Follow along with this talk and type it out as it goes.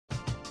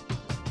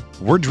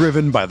We're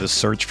driven by the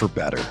search for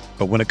better.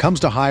 But when it comes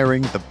to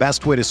hiring, the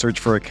best way to search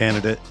for a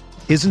candidate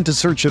isn't to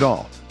search at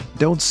all.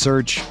 Don't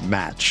search,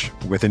 match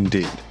with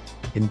Indeed.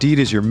 Indeed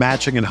is your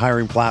matching and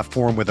hiring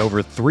platform with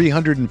over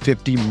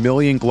 350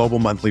 million global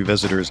monthly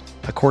visitors,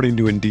 according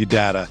to Indeed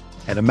data,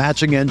 and a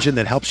matching engine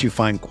that helps you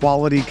find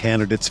quality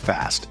candidates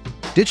fast.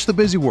 Ditch the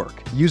busy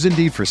work. Use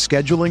Indeed for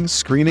scheduling,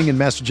 screening, and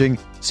messaging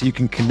so you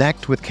can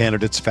connect with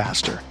candidates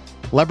faster.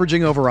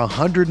 Leveraging over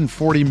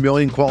 140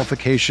 million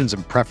qualifications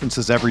and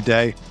preferences every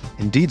day,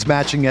 Indeed's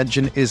matching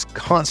engine is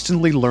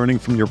constantly learning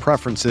from your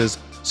preferences,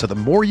 so the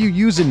more you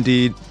use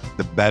Indeed,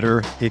 the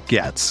better it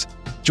gets.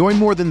 Join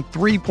more than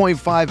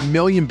 3.5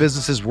 million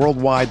businesses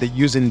worldwide that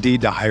use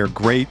Indeed to hire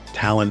great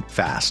talent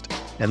fast.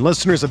 And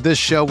listeners of this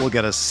show will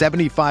get a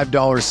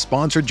 $75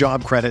 sponsored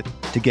job credit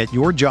to get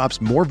your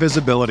jobs more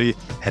visibility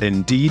at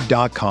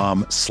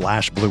Indeed.com/Blue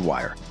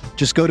Wire.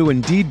 Just go to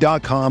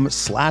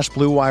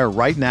Indeed.com/Blue Wire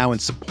right now and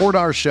support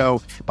our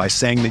show by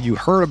saying that you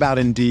heard about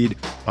Indeed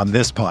on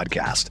this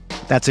podcast.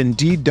 That's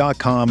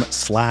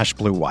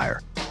Indeed.com/Blue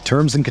Wire.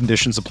 Terms and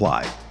conditions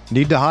apply.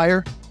 Need to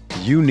hire?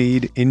 You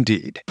need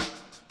Indeed.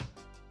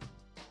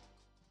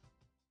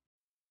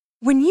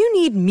 When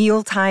you need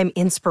mealtime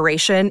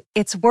inspiration,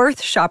 it's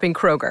worth shopping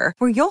Kroger,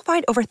 where you'll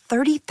find over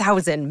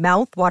 30,000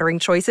 mouth-watering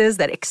choices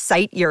that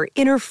excite your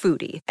inner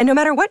foodie. And no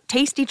matter what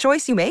tasty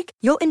choice you make,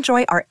 you'll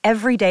enjoy our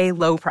everyday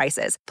low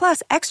prices,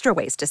 plus extra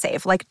ways to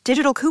save, like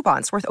digital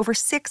coupons worth over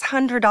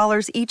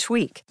 $600 each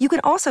week. You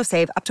can also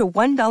save up to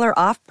 $1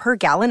 off per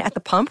gallon at the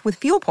pump with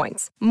fuel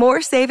points.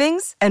 More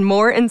savings and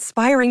more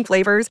inspiring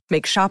flavors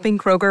make shopping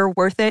Kroger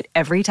worth it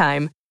every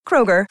time.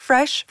 Kroger,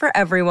 fresh for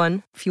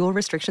everyone. Fuel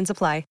restrictions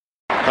apply.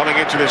 Coming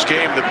into this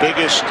game, the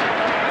biggest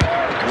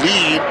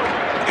lead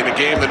in a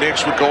game the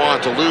Knicks would go on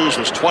to lose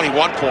was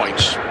 21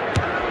 points.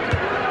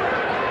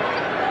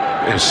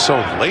 It was so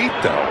late,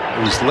 though.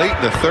 It was late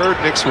in the third.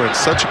 Knicks were in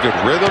such a good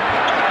rhythm.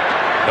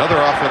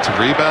 Another offensive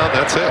rebound.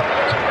 That's it.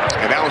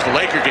 And that was the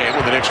Laker game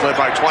when the Knicks led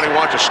by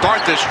 21 to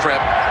start this trip.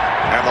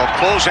 And they'll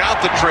close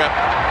out the trip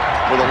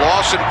with a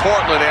loss in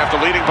Portland after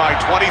leading by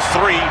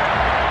 23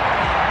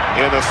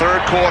 in the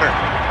third quarter.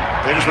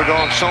 Things were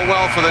going so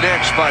well for the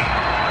Knicks, but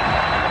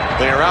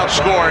they are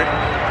outscored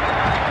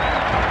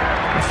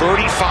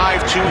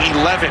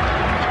 35-11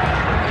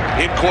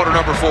 in quarter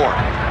number 4.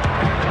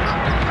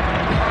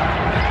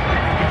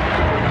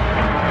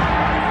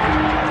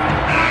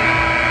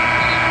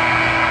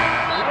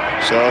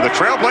 So the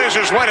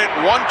Trailblazers win it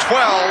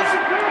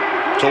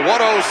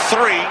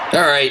 112-103.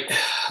 All right,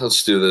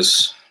 let's do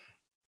this.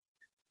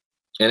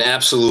 An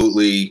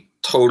absolutely,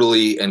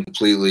 totally, and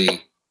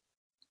completely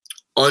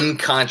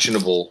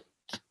unconscionable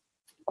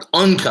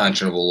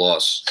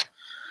loss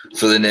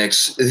for the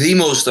Knicks, the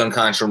most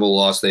unconscionable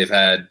loss they've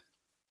had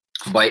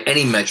by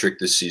any metric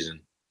this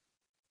season.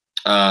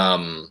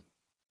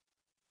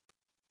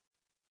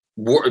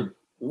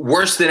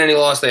 Worse than any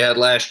loss they had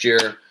last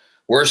year,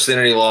 worse than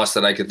any loss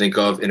that I could think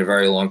of in a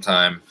very long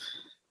time.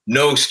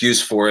 No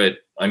excuse for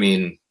it. I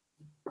mean,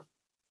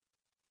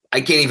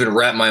 I can't even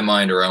wrap my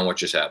mind around what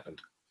just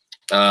happened.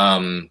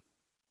 Blame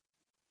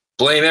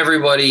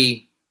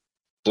everybody,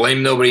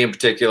 blame nobody in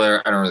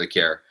particular. I don't really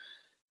care.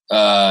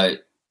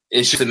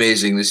 It's just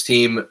amazing. This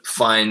team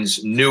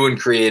finds new and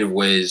creative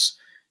ways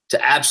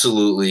to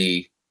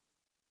absolutely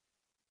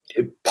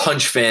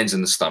punch fans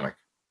in the stomach.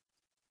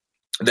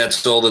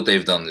 That's all that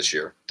they've done this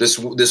year. This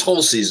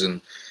whole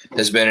season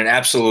has been an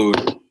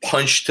absolute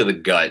punch to the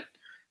gut.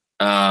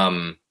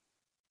 I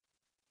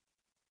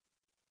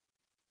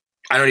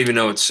don't even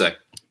know what to say.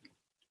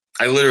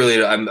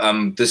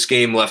 This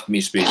game left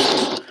me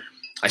speechless.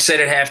 I said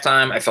at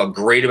halftime, I felt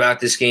great about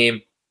this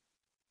game.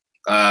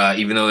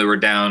 Even though they were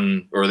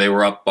down or they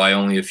were up by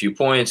only a few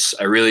points.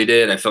 I really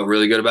did. I felt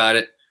really good about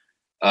it.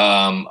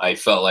 I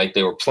felt like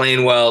they were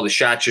playing well. The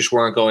shots just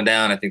weren't going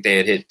down. I think they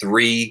had hit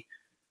 3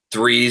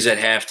 threes at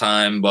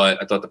halftime,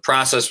 but I thought the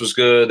process was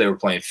good. They were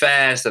playing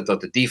fast. I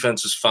thought the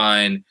defense was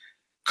fine.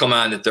 Come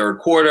out in the third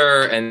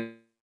quarter, and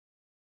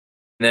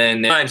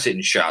then Grimes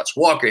hitting shots,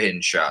 Walker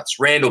hitting shots,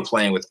 Randall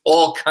playing with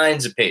all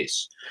kinds of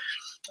pace.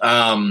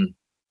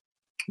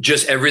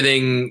 Just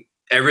everything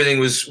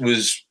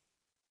was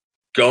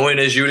going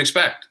as you would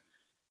expect.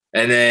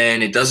 And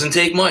then it doesn't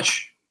take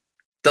much.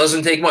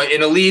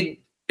 In a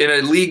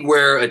league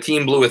where a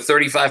team blew a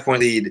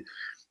 35-point lead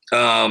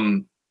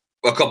a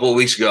couple of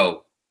weeks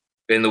ago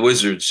in the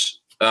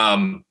Wizards,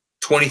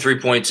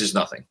 23 points is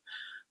nothing.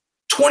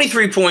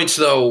 23 points,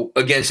 though,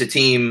 against a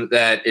team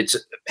that it's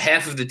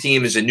half of the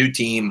team is a new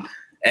team,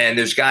 and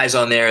there's guys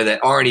on there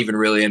that aren't even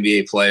really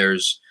NBA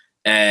players,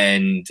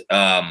 and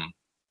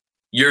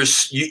you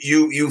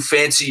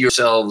fancy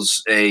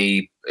yourselves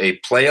a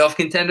playoff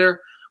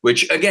contender,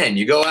 which, again,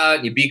 you go out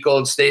and you beat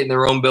Golden State in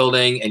their own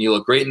building, and you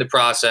look great in the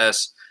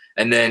process,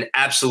 and then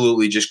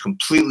absolutely just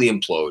completely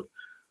implode.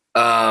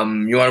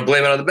 You want to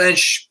blame it on the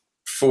bench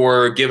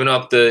for giving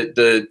up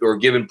or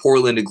giving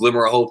Portland a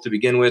glimmer of hope to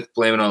begin with,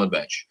 blame it on the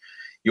bench.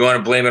 You want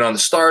to blame it on the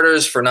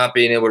starters for not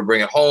being able to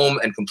bring it home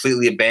and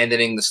completely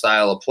abandoning the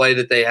style of play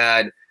that they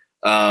had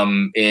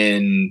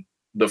in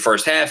the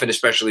first half and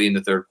especially in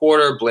the third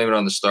quarter. Blame it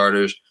on the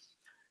starters.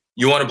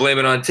 You want to blame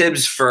it on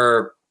Tibbs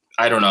for,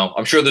 I don't know.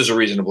 I'm sure there's a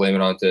reason to blame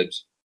it on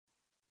Tibbs.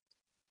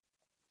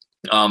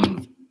 I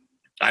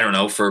don't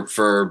know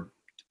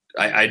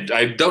I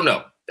don't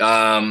know.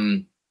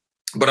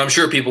 But I'm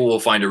sure people will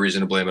find a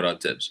reason to blame it on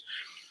Tibbs.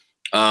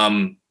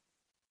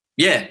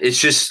 Yeah, it's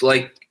just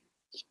like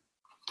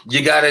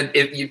you gotta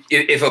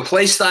if a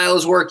play style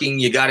is working,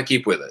 you gotta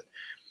keep with it.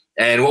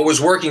 And what was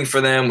working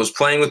for them was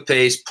playing with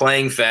pace,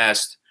 playing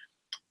fast.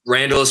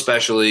 Randall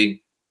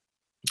especially,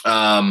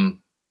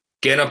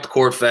 getting up the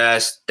court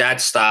fast.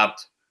 That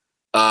stopped.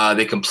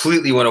 They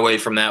completely went away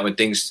from that when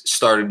things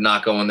started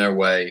not going their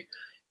way.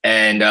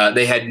 And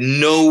they had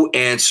no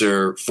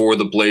answer for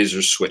the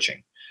Blazers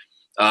switching.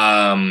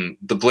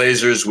 The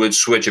Blazers would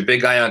switch a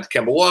big guy onto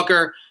Kemba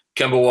Walker.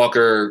 Kemba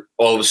Walker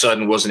all of a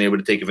sudden wasn't able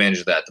to take advantage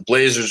of that. The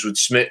Blazers would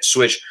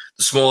switch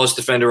the smallest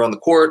defender on the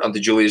court onto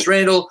Julius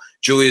Randle.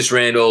 Julius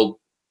Randle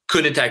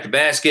couldn't attack the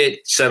basket,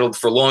 settled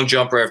for long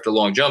jumper after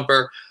long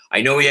jumper.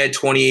 I know he had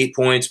 28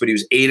 points, but he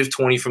was 8 of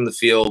 20 from the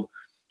field.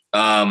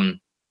 And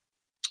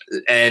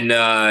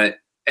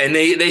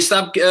they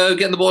stopped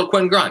getting the ball at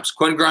Quentin Grimes.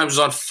 Quentin Grimes was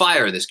on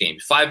fire this game.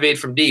 5-8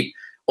 from deep,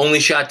 only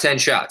shot 10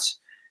 shots.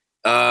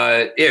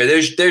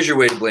 There's your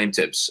way to blame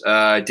Tibbs.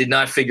 Did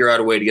not figure out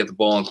a way to get the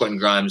ball in Quentin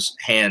Grimes'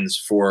 hands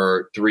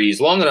for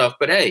threes long enough.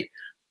 But hey,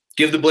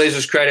 give the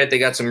Blazers credit. They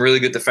got some really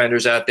good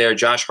defenders out there.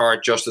 Josh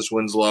Hart, Justice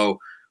Winslow,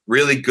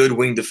 really good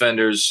wing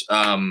defenders.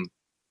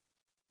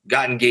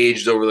 Got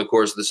engaged over the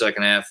course of the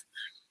second half.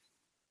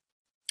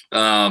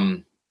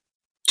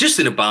 Just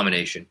an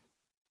abomination.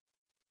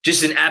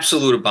 Just an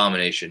absolute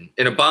abomination.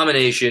 An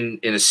abomination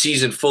in a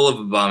season full of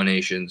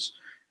abominations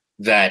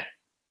that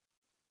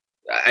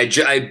I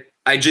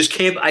just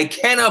can't. I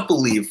cannot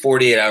believe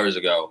 48 hours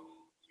ago.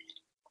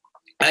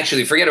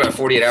 Actually, forget about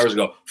 48 hours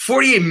ago.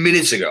 48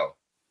 minutes ago,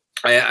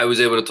 I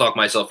was able to talk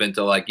myself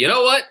into like, you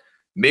know what?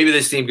 Maybe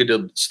this team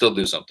could still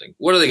do something.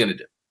 What are they going to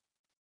do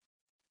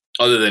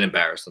other than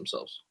embarrass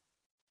themselves?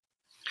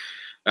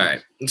 All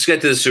right, let's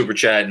get to the super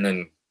chat and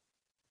then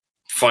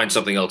find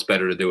something else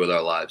better to do with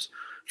our lives.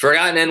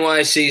 Forgotten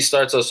NYC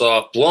starts us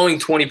off. Blowing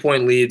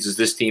 20-point leads is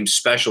this team's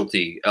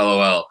specialty.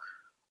 LOL.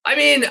 I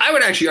mean, I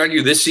would actually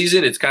argue this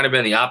season it's kind of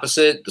been the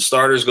opposite. The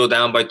starters go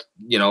down by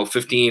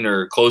 15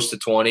 or close to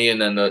 20,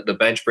 and then the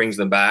bench brings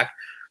them back.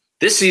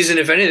 This season,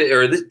 if anything,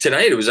 or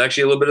tonight, it was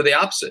actually a little bit of the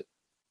opposite.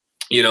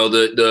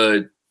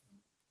 The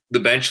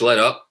bench let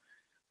up.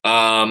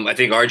 I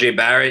think RJ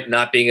Barrett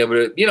not being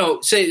able to,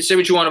 say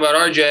what you want about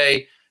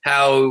RJ,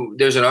 how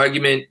there's an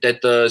argument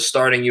that the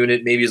starting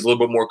unit maybe is a little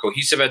bit more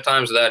cohesive at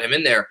times without him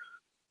in there.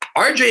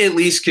 RJ at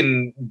least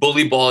can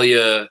bully ball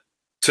you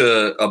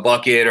to a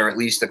bucket or at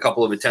least a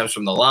couple of attempts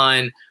from the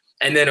line.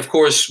 And then, of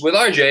course, with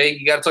RJ,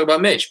 you got to talk about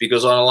Mitch,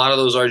 because on a lot of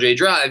those RJ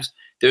drives,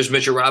 there's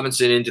Mitchell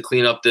Robinson in to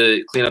clean up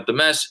the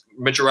mess.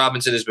 Mitchell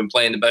Robinson has been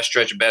playing the best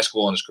stretch of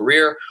basketball in his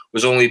career,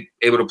 was only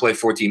able to play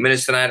 14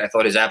 minutes tonight. I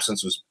thought his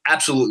absence was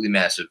absolutely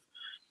massive.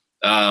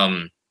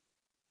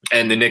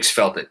 And the Knicks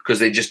felt it because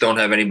they just don't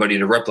have anybody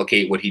to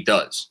replicate what he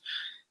does.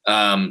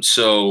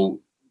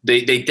 So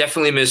they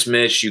definitely miss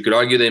Mitch. You could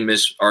argue they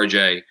miss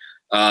RJ.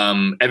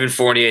 Evan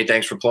Fournier,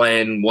 thanks for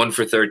playing. 1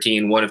 for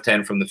 13, 1 of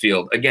 10 from the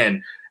field.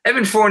 Again,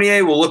 Evan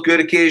Fournier will look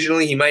good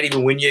occasionally. He might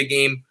even win you a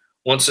game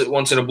once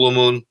in a blue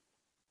moon.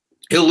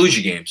 He'll lose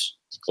you games.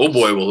 Oh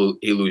boy, will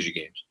he lose you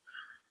games.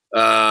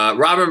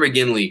 Robert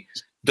McGinley,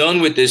 done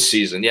with this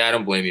season. Yeah, I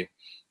don't blame you.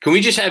 Can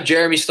we just have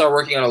Jeremy start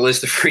working on a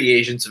list of free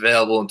agents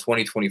available in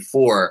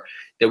 2024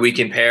 that we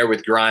can pair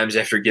with Grimes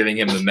after giving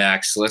him the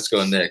max? Let's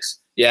go Knicks.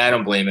 Yeah, I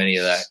don't blame any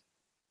of that.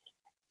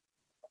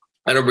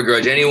 I don't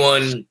begrudge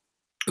anyone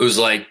who's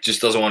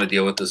just doesn't want to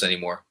deal with this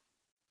anymore.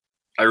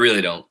 I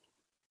really don't.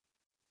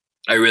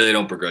 I really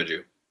don't begrudge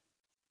you.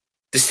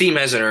 This team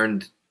hasn't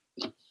earned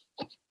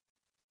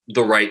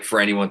the right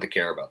for anyone to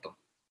care about them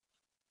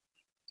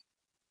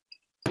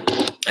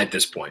at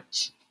this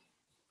point.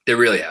 They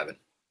really haven't.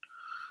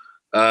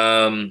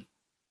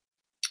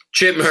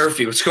 Chip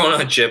Murphy, what's going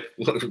on, Chip?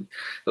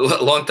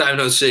 Long time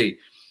no see.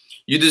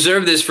 You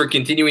deserve this for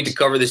continuing to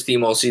cover this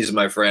team all season,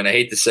 my friend. I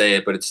hate to say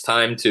it, but it's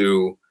time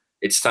to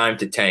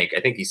tank. I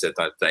think he said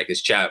time to tank.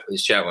 His chat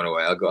went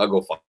away. I'll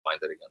go find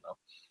it again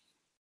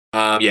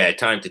though. Yeah,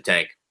 time to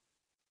tank.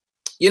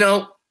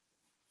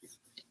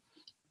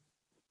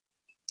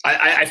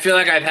 I feel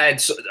like I've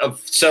had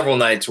several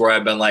nights where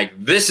I've been like,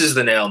 this is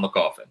the nail in the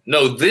coffin.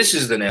 No, this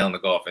is the nail in the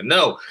coffin.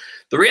 No,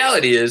 the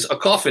reality is a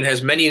coffin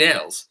has many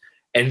nails,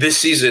 and this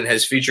season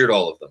has featured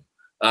all of them.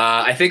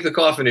 I think the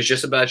coffin is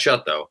just about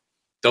shut, though.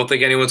 Don't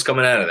think anyone's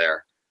coming out of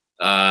there.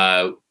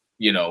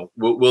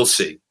 We'll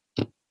see.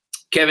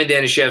 Kevin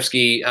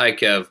Danishevsky, hi,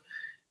 Kev.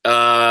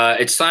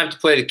 It's time to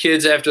play the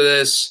kids after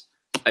this.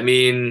 I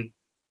mean,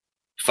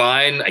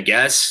 fine, I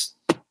guess.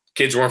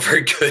 Kids weren't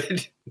very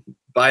good.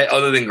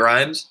 Other than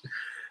Grimes,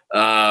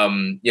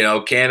 Cam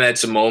had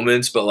some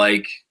moments,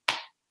 but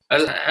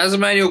how's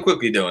Emmanuel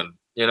Quickly doing?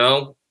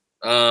 How's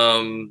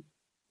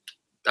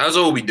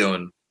Obi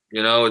doing?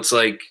 It's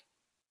like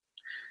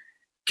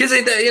kids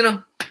ain't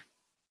that.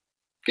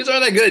 Kids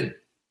aren't that good.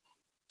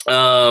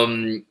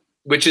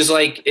 Which is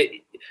like,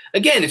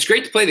 again, it's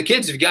great to play the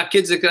kids if you got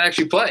kids that can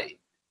actually play.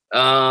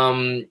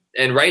 And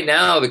right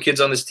now, the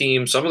kids on this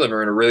team, some of them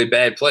are in a really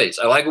bad place.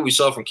 I like what we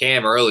saw from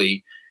Cam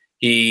early.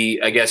 He,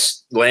 I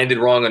guess, landed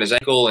wrong on his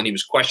ankle, and he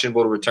was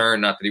questionable to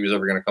return. Not that he was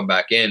ever going to come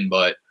back in,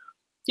 but,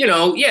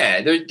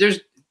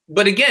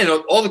 but again,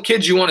 all the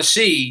kids you want to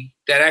see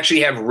that actually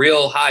have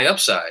real high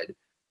upside,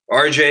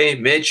 RJ,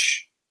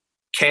 Mitch,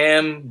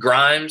 Cam,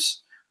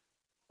 Grimes,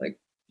 like,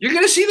 you're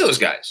going to see those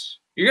guys.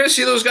 You're going to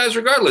see those guys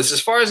regardless.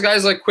 As far as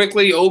guys like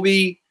Quickly,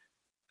 Obi,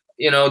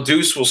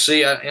 Deuce, we'll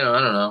see. I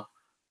don't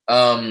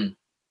know.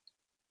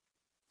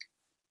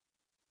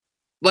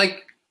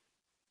 Like,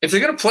 if they're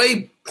going to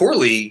play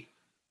poorly,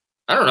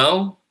 I don't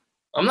know.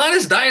 I'm not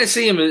as dying to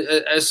see him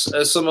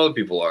as some other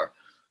people are.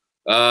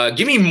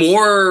 Give me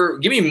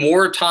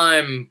more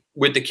time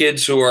with the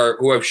kids who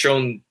have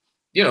shown,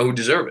 who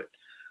deserve it.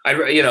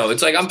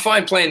 It's like I'm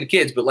fine playing the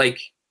kids, but like,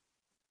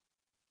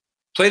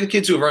 play the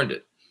kids who have earned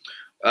it.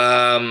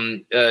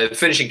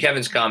 Finishing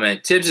Kevin's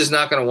comment, Tibbs is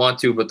not going to want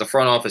to, but the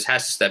front office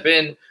has to step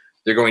in.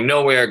 They're going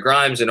nowhere.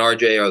 Grimes and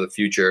RJ are the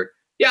future.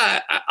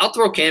 Yeah, I'll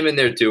throw Cam in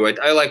there too.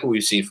 I like what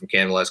we've seen from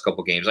Cam the last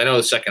couple games. I know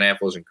the second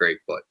half wasn't great,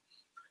 but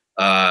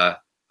I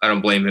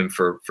don't blame him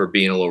for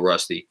being a little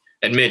rusty.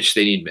 And Mitch,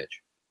 they need Mitch.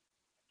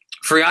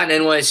 Forgotten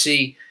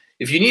NYC,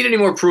 if you need any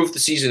more proof the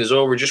season is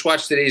over, just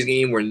watch today's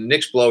game where the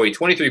Knicks blow a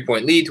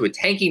 23-point lead to a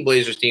tanking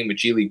Blazers team with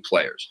G League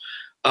players.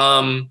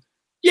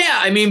 Yeah,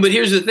 I mean, but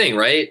here's the thing,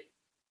 right?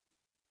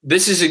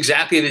 This is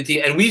exactly the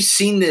team, and we've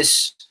seen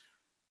this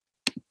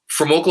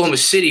from Oklahoma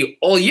City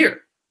all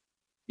year.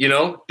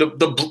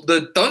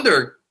 The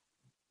Thunder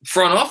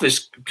front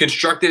office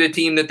constructed a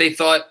team that they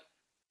thought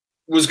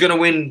was going to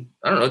win,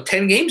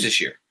 10 games this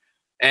year.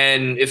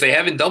 And if they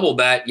haven't doubled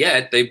that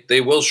yet,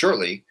 they will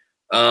shortly.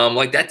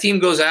 Like, that team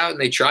goes out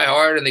and they try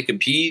hard and they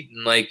compete,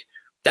 and like,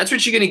 that's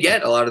what you're going to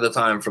get a lot of the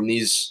time from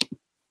these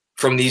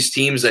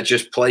teams that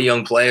just play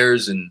young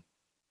players, and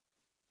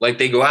like,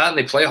 they go out and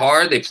they play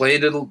hard, they play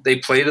to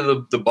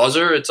the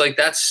buzzer. It's like,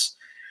 that's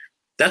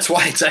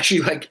why it's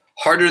actually like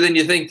harder than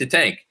you think to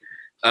tank.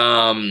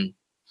 I don't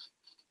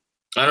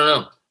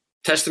know.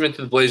 Testament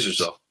to the Blazers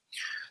though.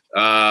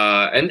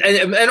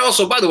 And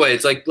also, by the way,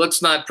 it's like,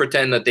 let's not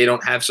pretend that they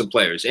don't have some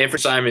players. Anfernee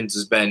Simons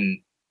has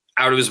been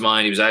out of his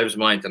mind. He was out of his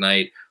mind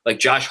tonight. Like,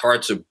 Josh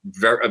Hart's a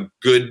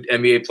good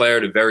NBA player,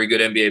 a very good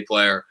NBA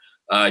player.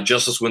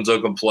 Justice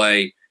Winslow can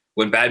play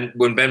when Ben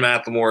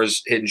McLemore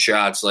is hitting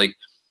shots. Like,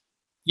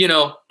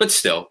 but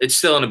still, it's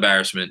still an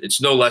embarrassment.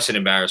 It's no less an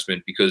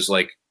embarrassment because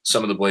like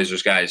some of the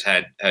Blazers guys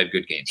had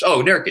good games.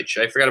 Oh, Nurkic.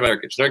 I forgot about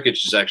Nurkic.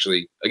 Nurkic is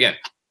actually, again,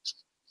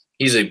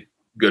 he's a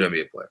good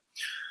NBA player.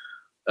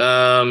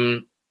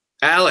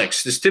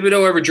 Alex, does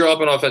Thibodeau ever draw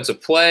up an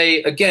offensive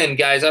play? Again,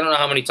 guys, I don't know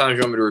how many times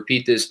you want me to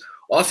repeat this.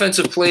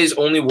 Offensive plays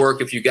only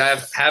work if you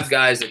have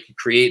guys that can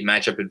create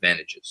matchup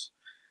advantages.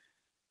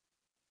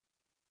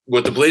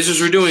 What the Blazers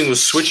were doing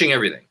was switching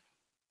everything.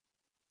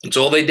 That's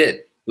all they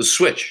did was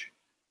switch.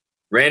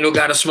 Randall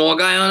got a small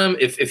guy on him.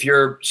 If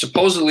you're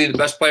supposedly the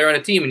best player on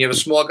a team and you have a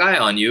small guy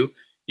on you,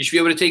 you should be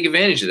able to take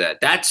advantage of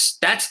that. That's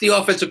the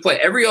offensive play.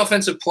 Every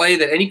offensive play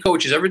that any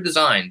coach has ever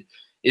designed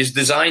is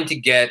designed to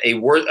get a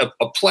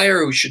player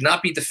who should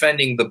not be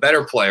defending the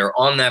better player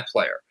on that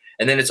player.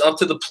 And then it's up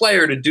to the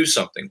player to do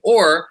something.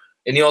 Or,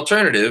 in the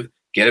alternative,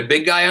 get a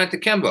big guy onto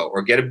Kemba,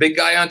 or get a big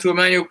guy onto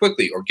Emmanuel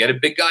Quickly, or get a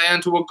big guy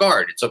onto a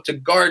guard. It's up to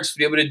guards to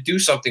be able to do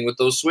something with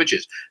those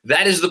switches.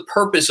 That is the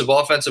purpose of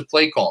offensive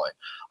play calling.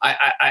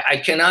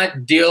 I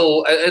cannot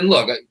deal – and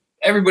look,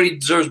 everybody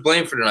deserves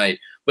blame for tonight,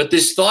 but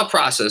this thought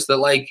process that,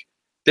 like,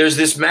 there's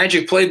this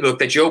magic playbook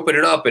that you open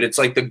it up and it's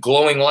like the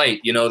glowing light,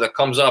 that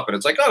comes up and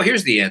it's like, oh,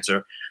 here's the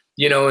answer,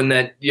 and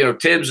that,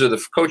 Tibbs or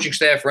the coaching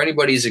staff or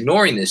anybody is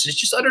ignoring this. It's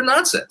just utter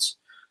nonsense.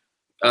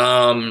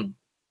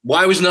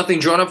 Why was nothing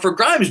drawn up for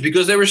Grimes?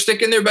 Because they were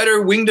sticking their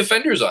better wing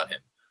defenders on him.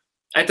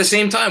 At the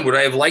same time, would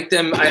I have liked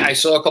them? I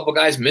saw a couple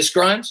guys miss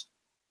Grimes.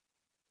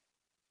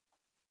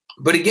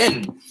 But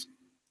again,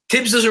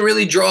 Tibbs doesn't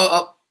really draw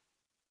up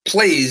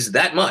plays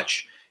that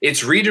much.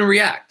 It's read and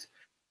react.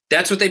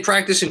 That's what they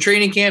practice in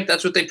training camp.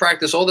 That's what they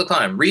practice all the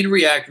time. Read,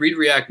 react,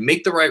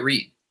 make the right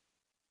read.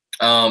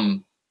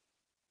 And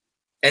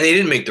they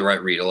didn't make the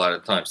right read a lot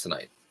of times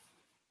tonight.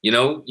 You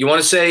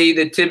want to say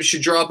that Tibbs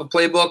should draw up a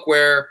playbook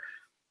where,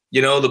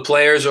 the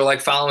players are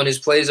like following his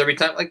plays every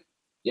time. Like,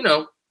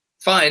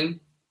 fine.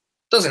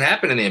 Doesn't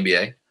happen in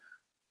the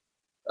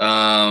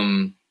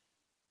NBA.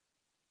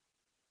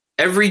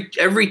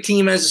 Every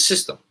team has a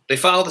system. They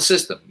follow the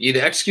system. You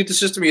either execute the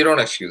system or you don't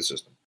execute the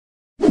system.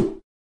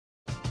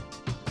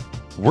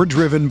 We're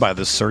driven by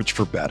the search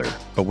for better.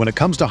 But when it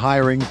comes to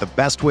hiring, the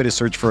best way to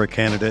search for a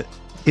candidate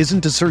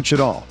isn't to search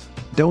at all.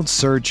 Don't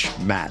search,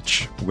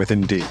 match with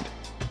Indeed.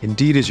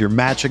 Indeed is your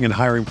matching and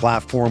hiring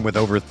platform with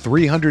over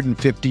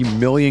 350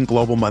 million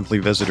global monthly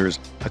visitors,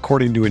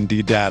 according to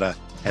Indeed data,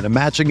 and a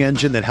matching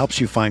engine that helps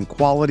you find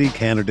quality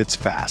candidates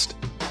fast.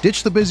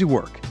 Ditch the busy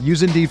work.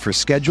 Use Indeed for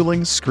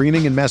scheduling,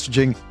 screening, and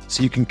messaging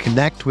so you can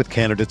connect with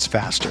candidates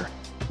faster.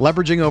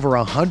 Leveraging over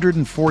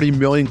 140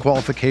 million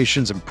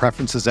qualifications and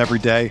preferences every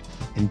day,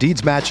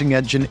 Indeed's matching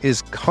engine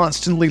is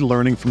constantly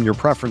learning from your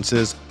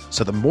preferences,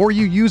 so the more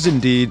you use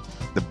Indeed,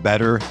 the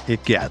better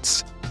it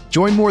gets.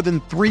 Join more than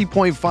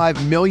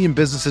 3.5 million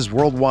businesses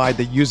worldwide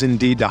that use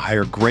Indeed to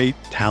hire great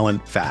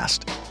talent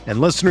fast. And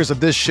listeners of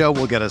this show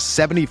will get a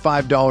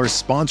 $75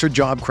 sponsored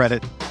job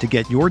credit to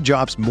get your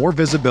jobs more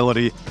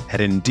visibility at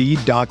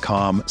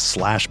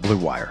Indeed.com/Blue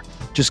Wire.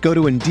 Just go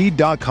to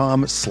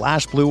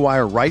Indeed.com/Blue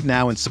Wire right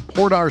now and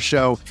support our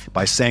show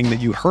by saying that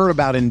you heard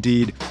about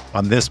Indeed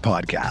on this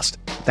podcast.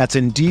 That's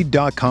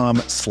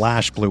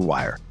Indeed.com/Blue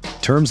Wire.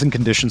 Terms and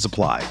conditions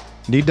apply.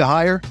 Need to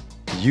hire?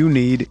 You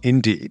need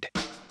Indeed.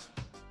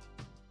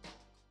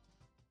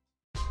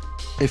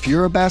 If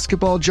you're a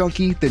basketball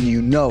junkie, then you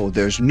know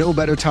there's no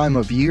better time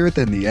of year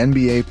than the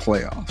NBA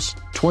playoffs.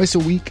 Twice a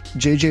week,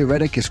 JJ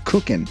Redick is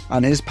cooking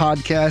on his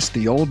podcast,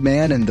 The Old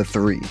Man and the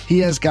Three. He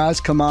has guys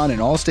come on in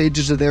all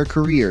stages of their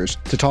careers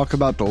to talk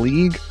about the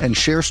league and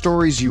share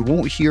stories you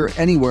won't hear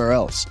anywhere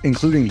else,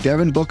 including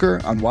Devin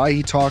Booker on why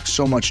he talks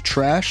so much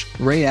trash,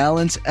 Ray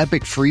Allen's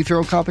epic free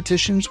throw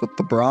competitions with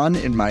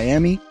LeBron in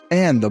Miami,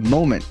 and the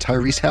moment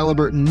Tyrese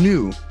Halliburton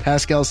knew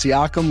Pascal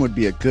Siakam would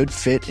be a good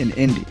fit in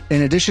Indy.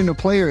 In addition to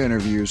player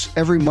interviews,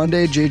 every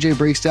Monday JJ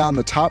breaks down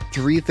the top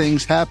 3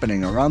 things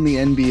happening around the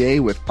NBA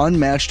with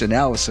unmatched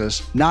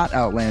analysis, not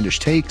outlandish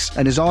takes,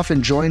 and is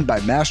often joined by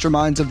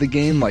masterminds of the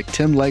game like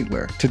Tim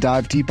Legler to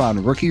dive deep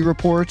on rookie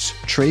reports,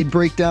 trade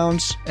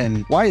breakdowns,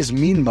 and why is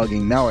mean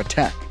mugging now a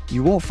tech.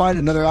 You won't find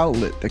another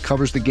outlet that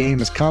covers the game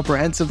as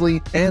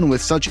comprehensively and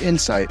with such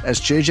insight as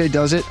JJ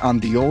does it on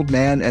The Old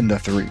Man and the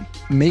Three.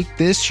 Make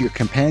this your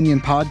companion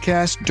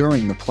podcast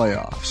during the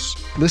playoffs.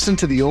 Listen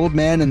to The Old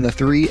Man and the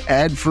Three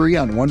ad-free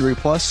on Wondery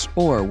Plus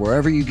or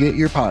wherever you get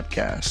your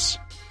podcasts.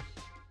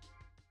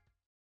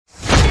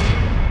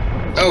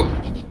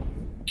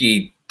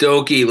 Okie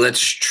dokie, let's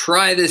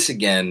try this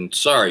again.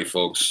 Sorry,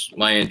 folks.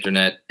 My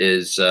internet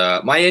is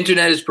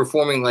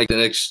performing like the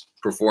Knicks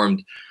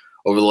performed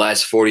over the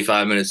last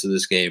 45 minutes of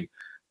this game.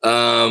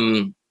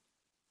 I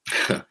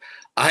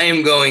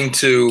am going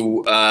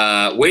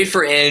to wait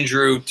for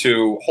Andrew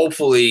to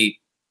hopefully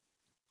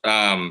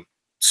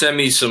send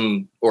me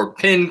some or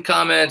pin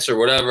comments or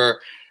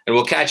whatever, and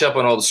we'll catch up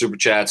on all the super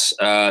chats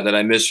that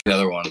I missed from the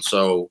other one.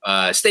 So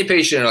stay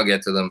patient and I'll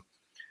get to them.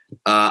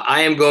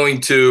 I am going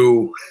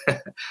to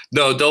 –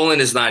 no, Dolan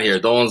is not here.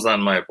 Dolan's not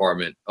in my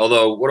apartment.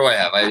 Although, what do I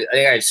have? I think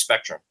I have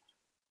Spectrum.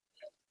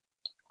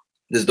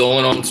 Does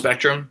Dolan own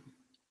Spectrum?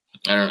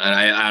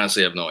 I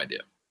honestly have no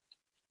idea.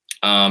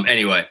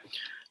 Anyway,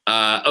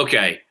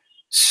 okay.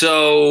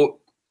 So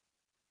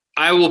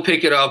I will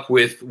pick it up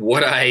with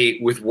what I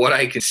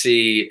can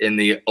see in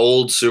the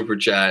old super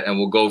chat, and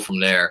we'll go from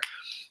there.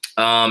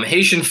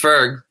 Haitian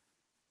Ferg,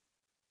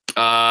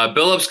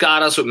 Billups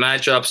got us with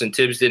matchups, and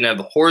Tibbs didn't have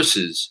the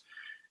horses.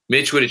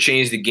 Mitch would have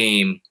changed the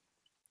game.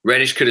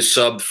 Reddish could have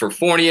subbed for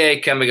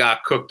Fournier. Kemba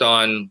got cooked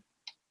on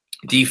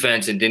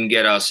defense and didn't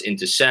get us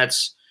into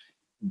sets.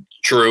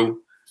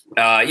 True.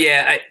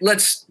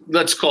 Let's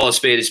call a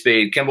spade a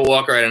spade. Kemba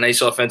Walker had a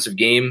nice offensive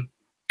game.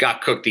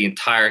 Got cooked the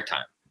entire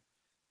time.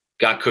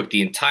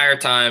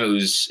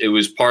 It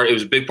was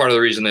a big part of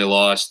the reason they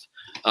lost.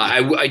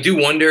 I do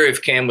wonder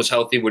if Cam was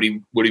healthy, would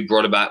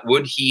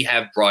he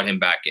have brought him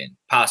back in?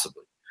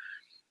 Possibly.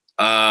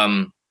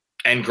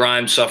 And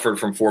Grimes suffered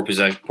from poor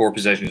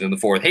possessions in the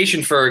fourth.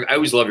 Haitian Ferg, I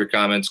always love your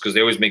comments because they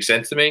always make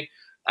sense to me.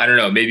 I don't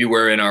know. Maybe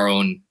we're in our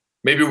own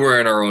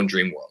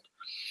dream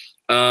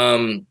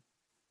world.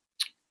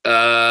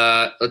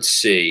 Let's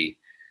see.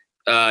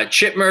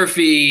 Chip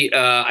Murphy,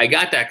 I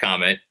got that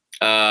comment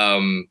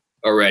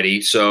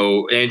already.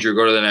 So Andrew,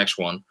 go to the next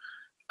one.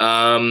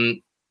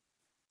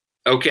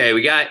 Okay,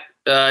 we got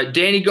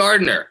Danny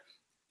Gardner,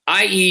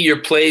 i.e.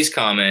 your plays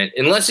comment.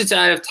 Unless it's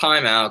out of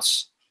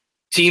timeouts,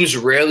 teams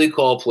rarely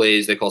call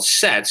plays. They call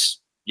sets.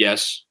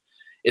 Yes.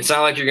 It's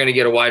not like you're going to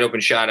get a wide open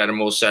shot out of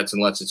most sets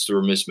unless it's through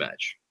a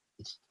mismatch.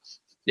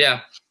 Yeah,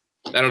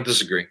 I don't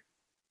disagree.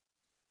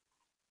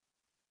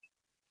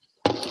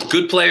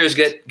 Good players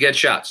get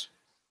shots.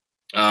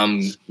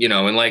 And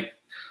like,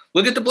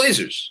 look at the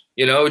Blazers.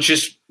 It's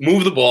just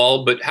move the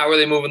ball, but how are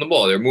they moving the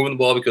ball? They're moving the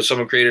ball because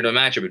someone created a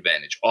matchup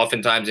advantage,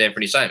 oftentimes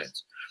Anthony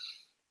Simons.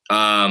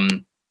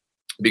 Matthew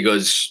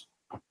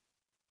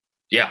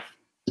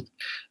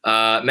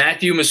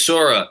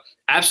Masora,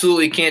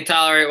 absolutely can't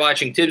tolerate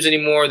watching Tibbs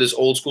anymore. This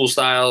old school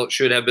style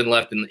should have been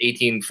left in the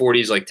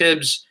 1840s like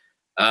Tibbs.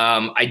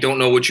 I don't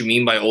know what you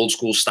mean by old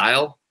school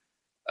style.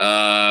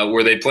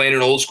 Were they playing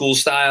an old school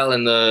style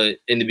in the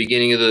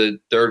beginning of the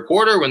third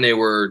quarter when they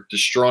were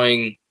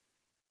destroying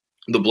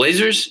the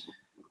Blazers?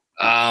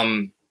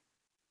 I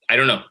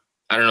don't know.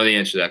 I don't know the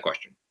answer to that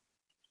question.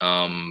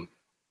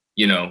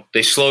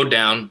 They slowed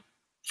down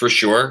for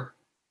sure.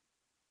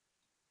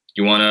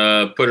 You want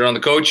to put it on the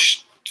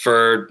coach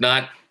for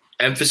not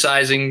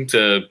emphasizing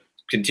to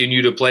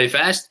continue to play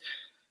fast?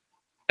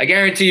 I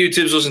guarantee you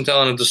Tibbs wasn't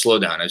telling him to slow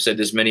down. I've said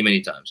this many,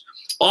 many times.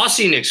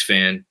 Aussie Knicks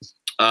fan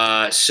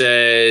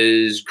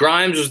says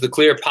Grimes was the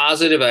clear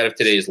positive out of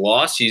today's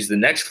loss. He's the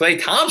next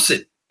Klay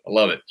Thompson.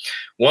 love it.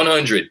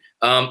 100.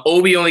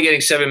 Obi only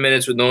getting 7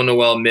 minutes with no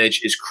Noel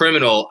Mitch is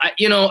criminal.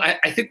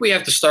 I think we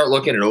have to start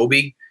looking at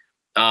Obi.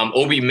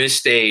 Obi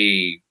missed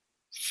a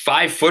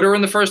 5-footer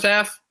in the first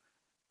half.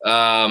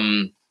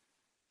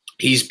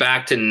 He's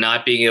back to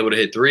not being able to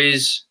hit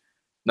threes.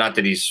 Not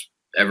that he's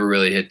ever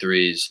really hit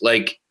threes.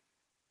 Like,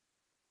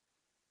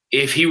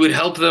 if he would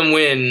help them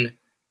win,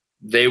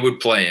 they would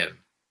play him.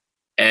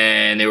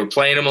 And they were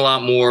playing him a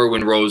lot more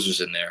when Rose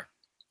was in there,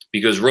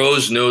 because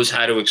Rose knows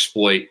how to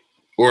exploit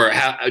or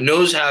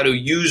knows how to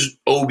use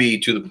Obi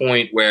to the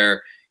point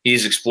where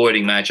he's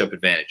exploiting matchup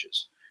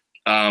advantages.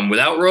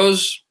 Without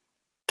Rose,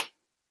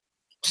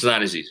 it's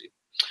not as easy.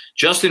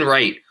 Justin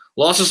Wright,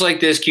 losses like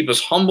this keep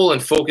us humble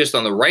and focused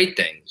on the right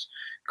things.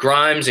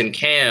 Grimes and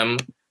Cam,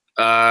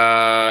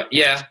 I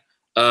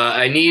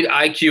need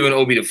IQ and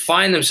Obi to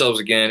find themselves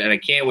again, and I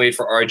can't wait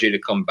for RJ to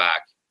come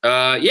back.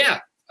 I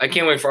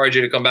can't wait for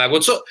RJ to come back.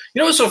 What's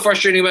so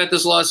frustrating about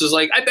this loss is,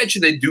 like, I bet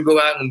you they do go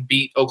out and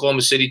beat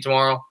Oklahoma City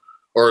tomorrow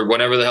or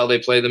whenever the hell they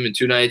play them in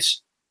 2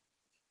 nights.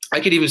 I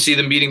could even see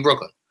them beating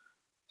Brooklyn.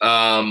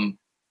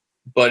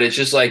 But it's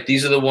just like,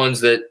 these are the ones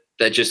that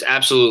just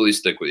absolutely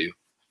stick with you.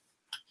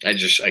 I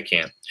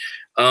can't.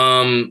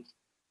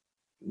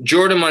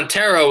 Jordan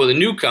Montero with a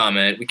new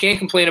comment. We can't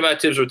complain about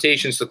Tibbs'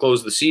 rotations to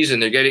close the season.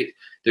 They're going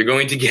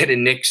to get the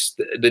Knicks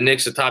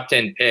a top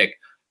 10 pick.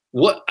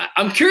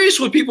 I'm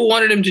curious what people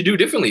wanted him to do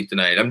differently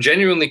tonight. I'm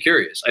genuinely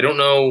curious. I don't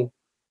know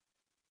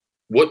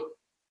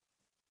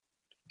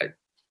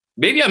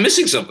maybe I'm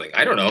missing something.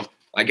 I don't know.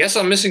 I guess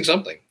I'm missing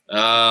something.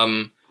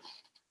 Hush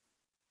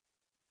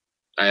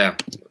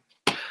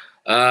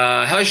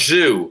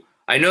Zoo.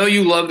 I know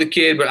you love the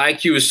kid, but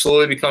IQ is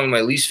slowly becoming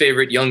my least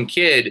favorite young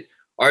kid.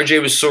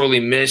 RJ was sorely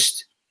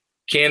missed.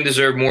 Cam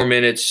deserved more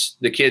minutes.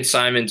 The kid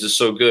Simons is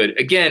so good.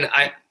 Again,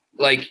 I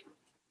like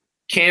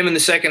Cam in the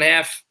second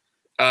half.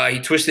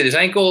 He twisted his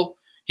ankle.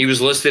 He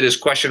was listed as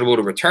questionable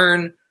to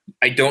return.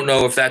 I don't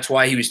know if that's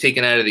why he was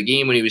taken out of the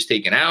game when he was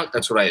taken out.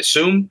 That's what I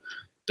assume.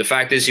 The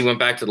fact is he went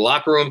back to the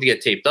locker room to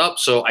get taped up,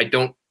 so I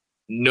don't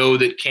know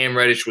that Cam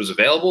Reddish was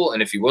available,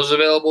 and if he was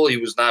available, he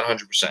was not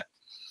 100%.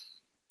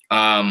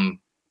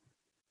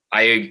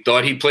 I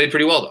thought he played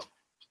pretty well, though.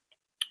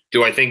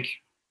 Do I think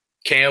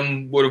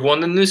Cam would have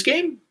won in this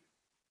game?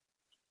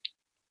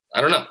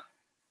 I don't know.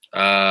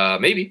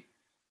 Maybe.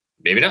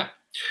 Maybe not.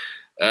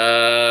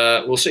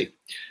 We'll see.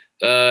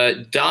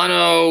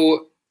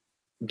 Dono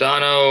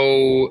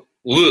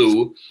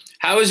Lou,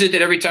 how is it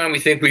that every time we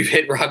think we've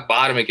hit rock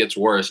bottom, it gets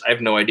worse? I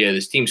have no idea.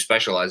 This team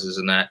specializes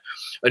in that.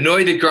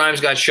 Annoyed that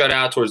Grimes got shut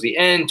out towards the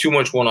end. Too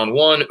much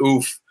one-on-one.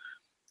 Oof.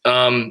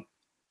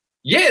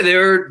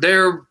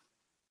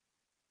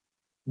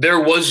 There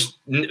was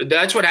 –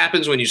 that's what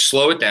happens when you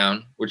slow it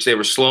down, which they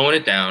were slowing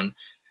it down,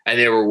 and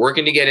they were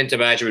working to get into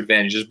matchup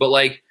advantages. But,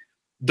 like,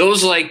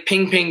 those, like,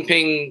 ping, ping,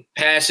 ping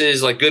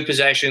passes, like good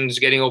possessions,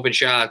 getting open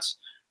shots,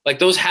 like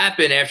those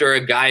happen after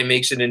a guy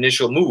makes an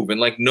initial move.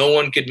 And, like, no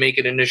one could make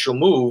an initial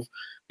move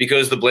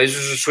because the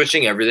Blazers were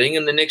switching everything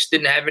and the Knicks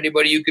didn't have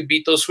anybody who could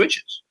beat those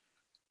switches.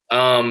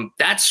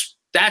 That's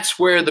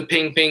where the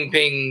ping, ping,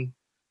 ping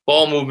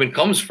ball movement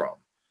comes from.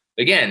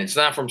 Again, it's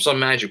not from some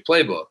magic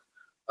playbook.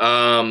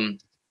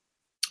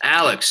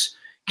 Alex,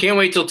 can't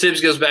wait till Tibbs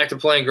goes back to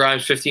playing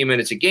Grimes 15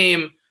 minutes a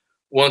game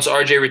once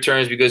RJ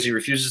returns because he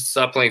refuses to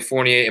stop playing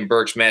Fournier and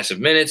Burks massive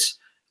minutes.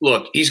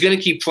 Look, he's going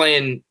to keep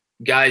playing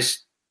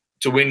guys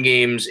to win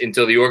games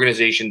until the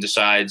organization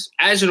decides,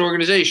 as an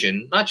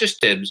organization, not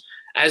just Tibbs,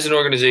 as an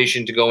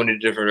organization, to go in a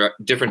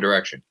different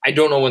direction. I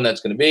don't know when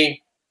that's going to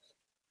be.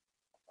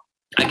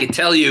 I can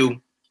tell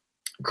you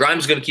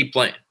Grimes is going to keep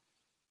playing.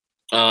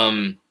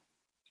 I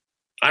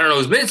don't know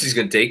his minutes he's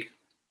going to take.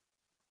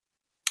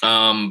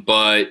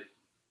 But,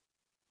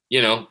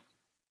 yeah,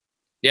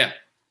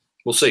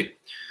 we'll see.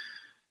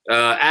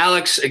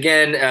 Alex,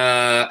 again,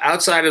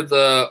 outside of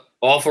the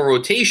awful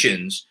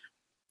rotations,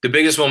 the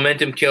biggest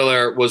momentum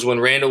killer was when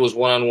Randall was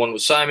one-on-one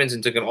with Simons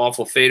and took an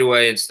awful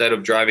fadeaway instead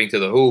of driving to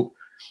the hoop.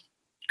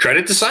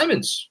 Credit to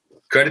Simons.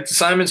 Credit to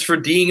Simons for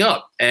D'ing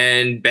up.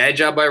 And bad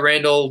job by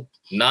Randall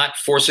not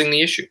forcing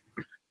the issue.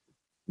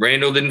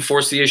 Randall didn't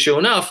force the issue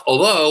enough,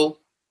 although,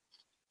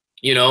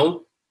 he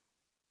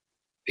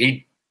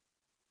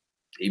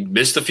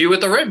missed a few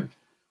at the rim.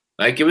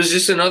 Like, it was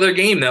just another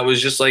game that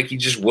was just like he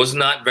just was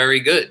not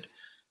very good,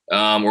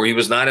 or he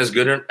was not as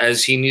good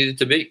as he needed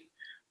to be.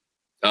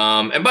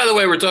 And by the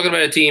way, we're talking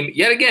about a team,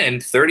 yet again,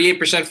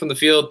 38% from the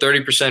field,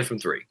 30% from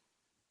three.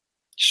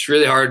 It's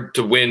really hard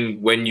to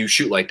win when you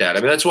shoot like that.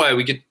 I mean, that's why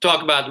we could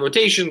talk about the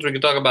rotations. We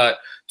could talk about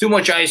too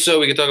much ISO.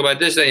 We could talk about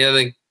this, that, and the other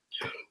thing.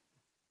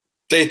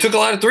 They took a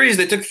lot of threes.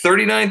 They took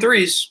 39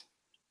 threes.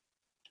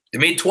 They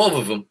made 12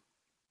 of them.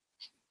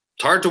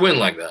 It's hard to win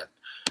like that.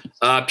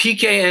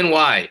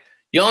 PKNY,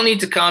 y'all need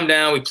to calm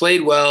down. We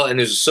played well, and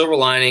there's a silver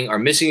lining. Our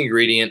missing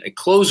ingredient, a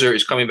closer,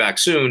 is coming back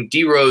soon.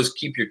 D-Rose,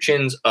 keep your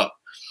chins up.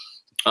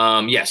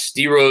 Yes,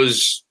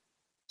 D-Rose,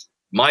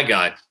 my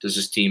God, does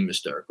this team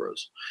miss Derrick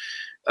Rose.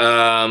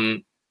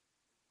 And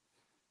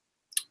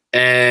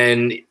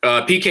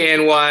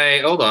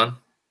PKNY, hold on.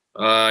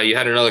 You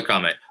had another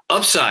comment.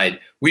 Upside,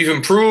 we've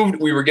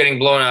improved. We were getting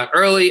blown out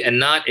early and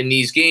not in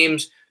these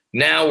games.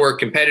 Now we're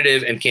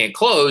competitive and can't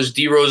close.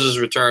 D Rose's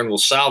return will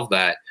solve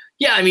that.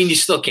 Yeah, I mean, you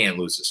still can't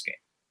lose this game.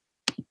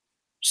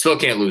 Still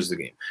can't lose the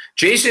game.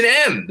 Jason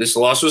M., this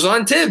loss was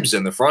on Tibbs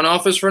and the front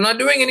office for not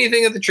doing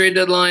anything at the trade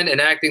deadline and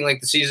acting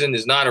like the season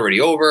is not already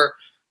over.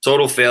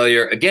 Total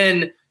failure.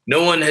 Again,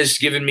 no one has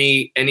given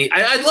me any –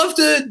 I'd love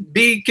to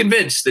be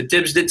convinced that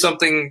Tibbs did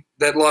something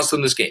that lost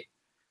them this game.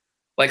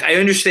 Like, I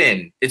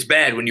understand it's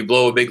bad when you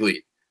blow a big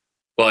lead,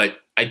 but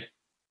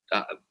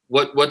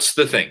what's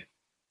the thing?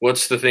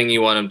 What's the thing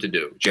you want him to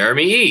do?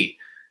 Jeremy E.,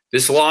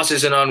 this loss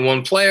isn't on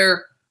one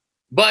player,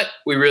 but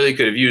we really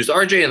could have used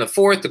RJ in the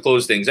fourth to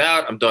close things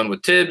out. I'm done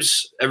with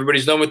Tibbs.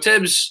 Everybody's done with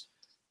Tibbs.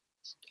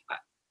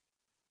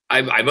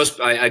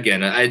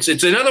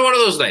 It's another one of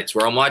those nights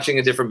where I'm watching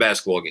a different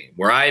basketball game,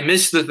 where I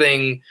miss the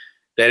thing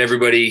that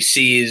everybody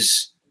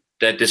sees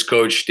that this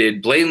coach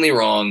did blatantly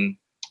wrong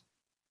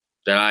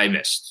that I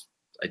missed.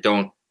 I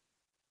don't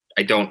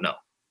know.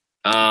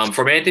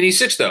 From Anthony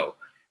Sixto,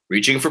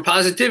 reaching for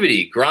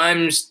positivity,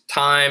 Grimes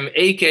time,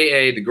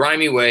 a.k.a. the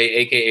Grimy Way,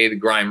 a.k.a. the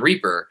Grime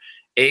Reaper,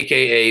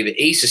 a.k.a. the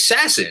Ace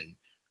Assassin.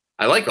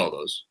 I like all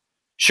those.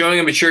 Showing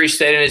a maturity,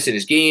 steadiness in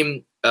his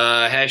game,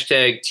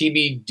 hashtag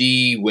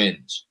TBD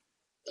wins.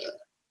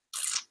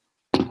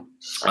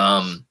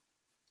 I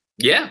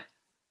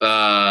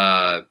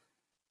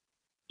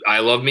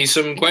love me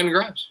some Quentin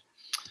Grimes.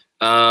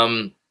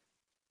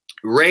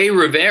 Ray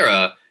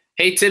Rivera,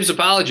 hey, Tibbs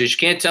apologist. You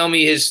can't tell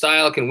me his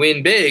style can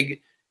win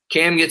big.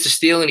 Cam gets a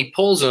steal and he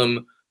pulls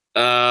him.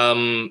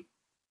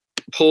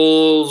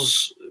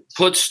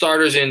 Puts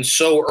starters in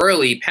so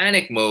early,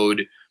 panic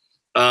mode,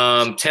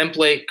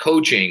 template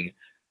coaching.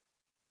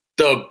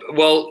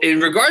 In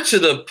regards to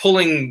the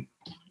pulling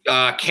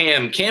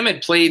Cam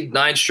had played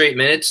 9 straight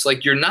minutes.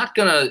 Like, you're not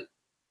going to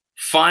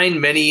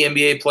find many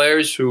NBA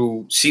players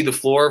who see the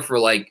floor for,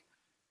 like,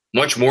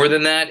 much more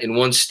than that in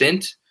one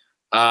stint.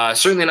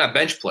 Certainly not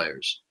bench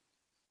players.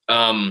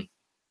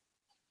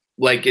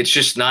 It's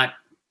just not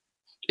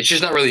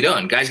really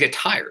done. Guys get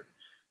tired.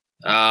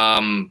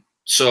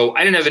 So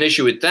I didn't have an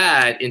issue with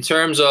that. In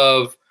terms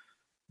of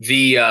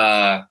putting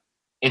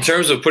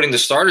the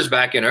starters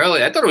back in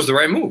early, I thought it was the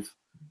right move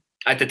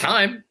at the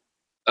time.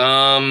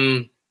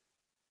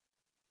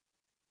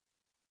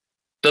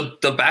 The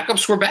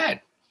backups were bad.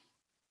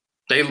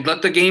 They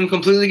let the game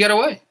completely get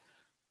away.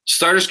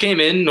 Starters came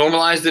in,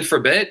 normalized it for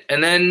a bit,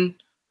 and then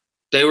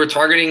they were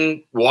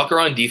targeting Walker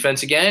on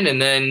defense again,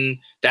 and then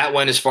that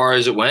went as far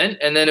as it went,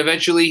 and then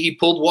eventually he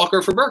pulled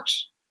Walker for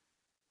Burks.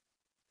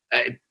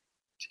 I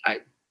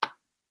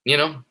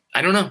don't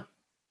know.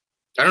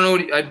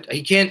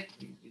 He can't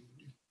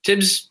 –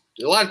 Tibbs,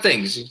 a lot of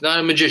things. He's not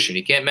a magician.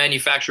 He can't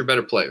manufacture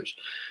better players.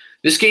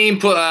 This game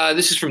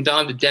this is from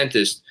Don the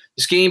Dentist.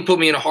 This game put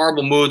me in a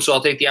horrible mood, so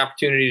I'll take the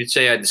opportunity to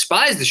say I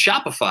despise the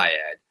Shopify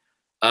ad.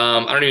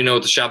 I don't even know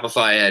what the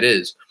Shopify ad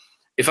is.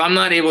 If I'm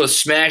not able to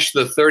smash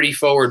the 30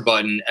 forward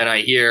button and I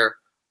hear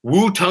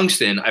woo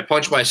tungsten, I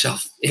punch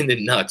myself in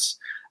the nuts.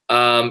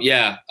 I'm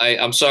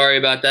sorry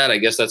about that. I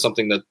guess that's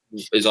something that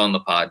is on the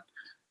pod.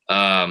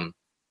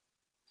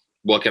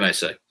 What can I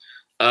say?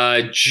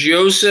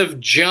 Joseph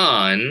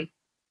John.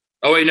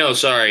 Oh, wait, no,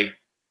 sorry.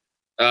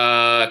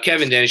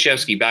 Kevin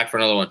Danishevsky, back for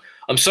another one.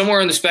 I'm somewhere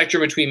on the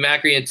spectrum between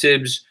Macri and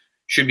Tibbs.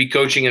 Should be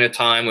coaching in a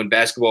time when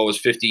basketball was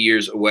 50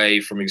 years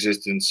away from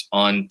existence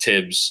on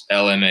Tibbs,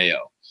 LMAO.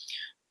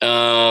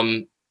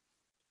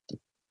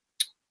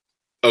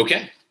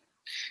 Okay.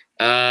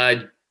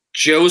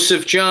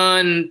 Joseph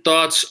John,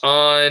 thoughts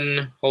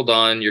on – hold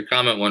on, your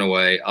comment went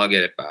away. I'll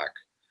get it back.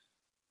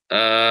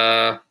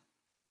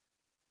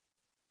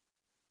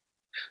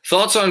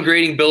 Thoughts on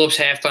grading Billups'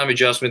 halftime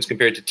adjustments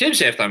compared to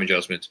Tibbs' halftime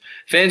adjustments.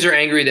 Fans are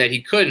angry that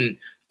he couldn't.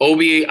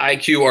 Obi,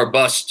 IQ are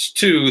busts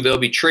too. They'll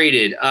be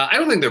traded. I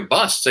don't think they're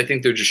busts. I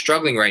think they're just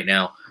struggling right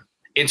now.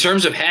 In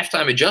terms of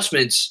halftime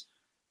adjustments,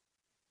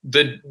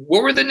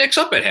 what were the Knicks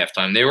up at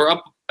halftime? They were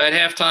up at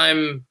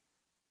halftime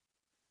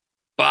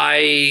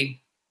by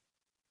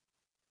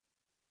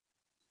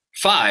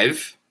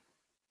 5,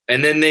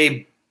 and then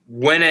they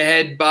went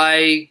ahead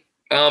by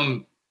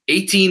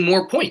 18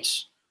 more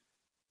points.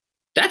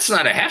 That's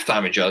not a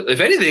halftime adjustment. If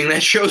anything,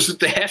 that shows that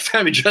the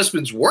halftime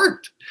adjustments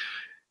worked.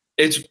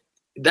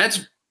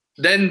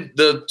 Then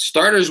the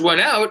starters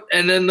went out,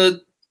 and then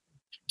the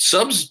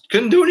subs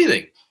couldn't do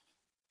anything.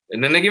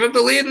 And then they gave up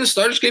the lead, and the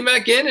starters came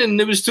back in,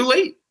 and it was too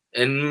late.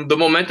 And the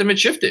momentum had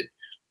shifted.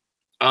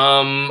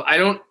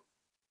 They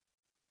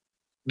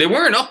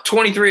weren't up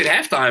 23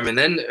 at halftime, and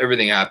then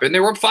everything happened. They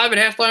were up 5 at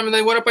halftime, and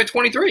they went up by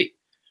 23.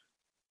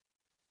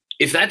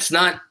 If that's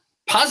not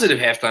positive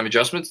halftime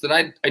adjustments, then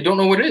I don't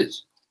know what it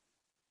is.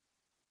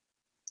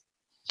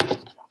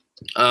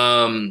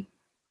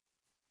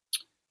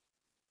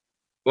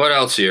 What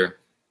else here?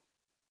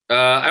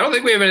 I don't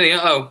think we have anything.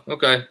 Oh,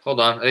 okay. Hold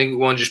on. I think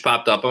one just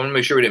popped up. I want to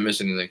make sure we didn't miss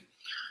anything.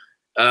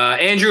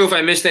 Andrew, if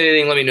I missed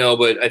anything, let me know,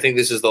 but I think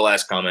this is the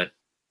last comment.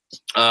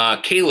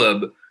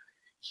 Caleb,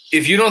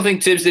 if you don't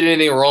think Tibbs did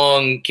anything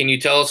wrong, can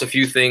you tell us a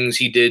few things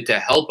he did to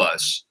help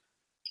us?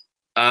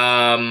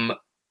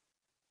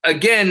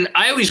 again,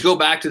 I always go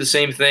back to the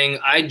same thing.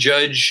 I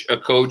judge a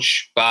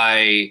coach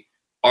by,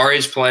 are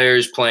his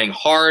players playing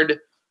hard?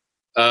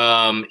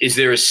 Is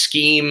there a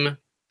scheme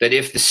that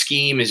if the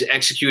scheme is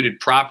executed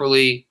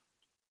properly,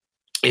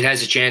 it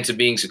has a chance of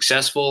being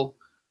successful?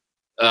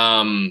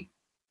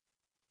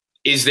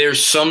 Is there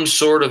some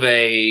sort of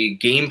a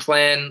game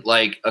plan,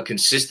 like a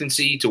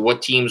consistency to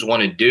what teams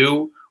want to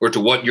do or to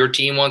what your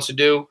team wants to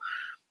do?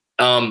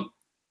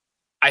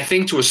 I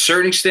think to a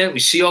certain extent, we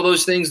see all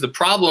those things. The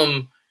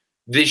problem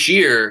this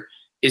year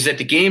is that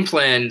the game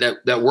plan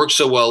that worked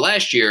so well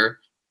last year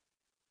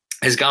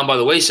has gone by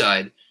the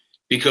wayside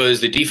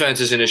because the defense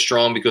isn't as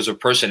strong because of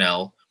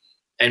personnel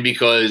and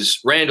because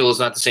Randall is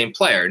not the same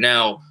player.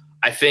 Now,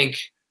 I think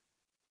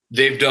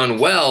they've done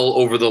well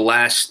over the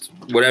last,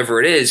 whatever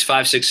it is,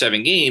 5, 6,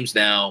 7 games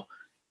now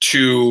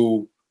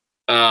to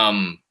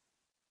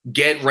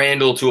get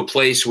Randall to a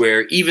place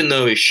where even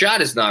though his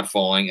shot is not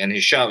falling, and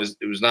his shot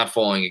was not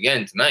falling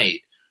again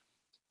tonight,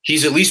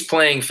 he's at least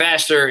playing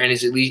faster and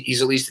he's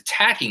at least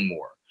attacking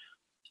more.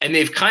 And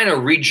they've kind of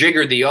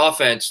rejiggered the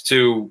offense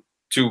to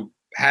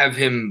have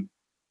him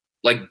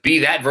like be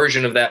that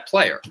version of that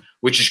player,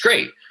 which is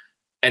great.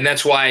 And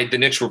that's why the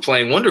Knicks were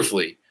playing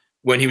wonderfully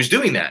when he was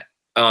doing that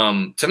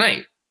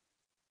tonight.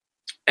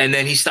 And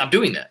then he stopped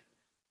doing that.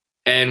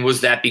 And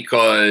was that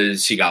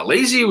because he got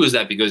lazy? Was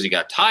that because he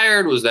got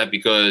tired? Was that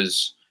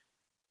because,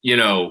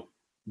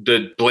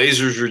 the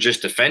Blazers were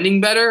just defending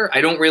better?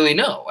 I don't really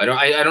know. I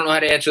don't know how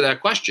to answer that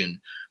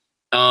question.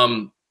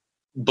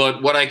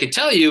 But what I could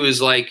tell you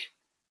is, like,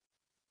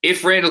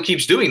 if Randall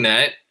keeps doing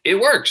that, it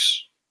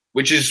works,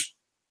 which is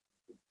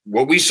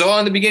what we saw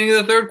in the beginning of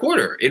the third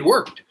quarter. It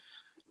worked.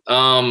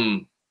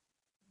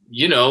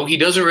 He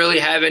doesn't really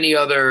have any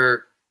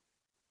other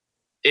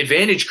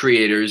advantage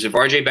creators if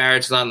RJ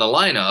Barrett's not in the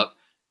lineup.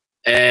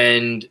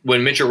 And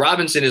when Mitchell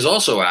Robinson is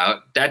also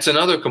out, that's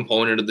another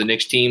component of the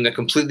Knicks team that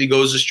completely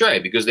goes astray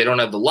because they don't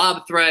have the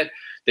lob threat.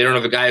 They don't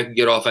have a guy who can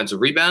get offensive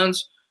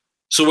rebounds.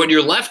 So what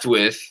you're left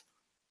with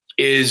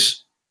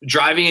is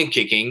driving and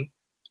kicking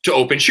to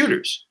open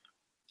shooters.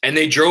 And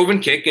they drove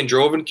and kicked and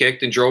drove and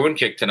kicked and drove and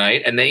kicked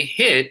tonight, and they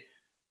hit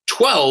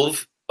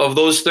 12 of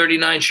those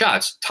 39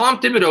 shots. Tom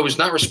Thibodeau is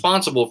not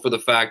responsible for the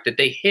fact that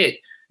they hit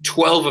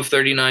 12 of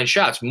 39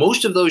 shots.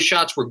 Most of those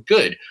shots were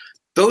good.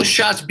 Those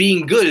shots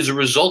being good is a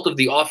result of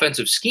the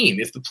offensive scheme.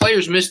 If the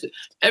players missed it,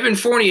 Evan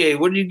Fournier,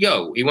 where did he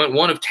go? He went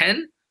 1 of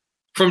 10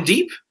 from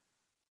deep?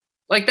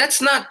 Like,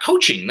 that's not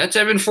coaching. That's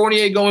Evan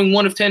Fournier going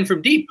 1 of 10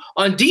 from deep.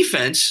 On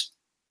defense,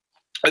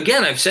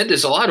 again, I've said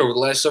this a lot over the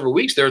last several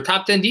weeks, they're a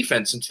top 10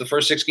 defense since the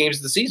first 6 games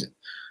of the season.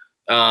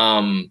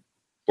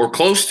 Or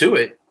close to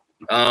it.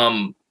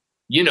 And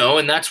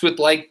that's with,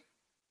 like,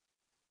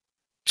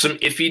 some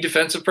iffy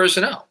defensive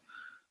personnel.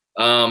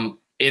 In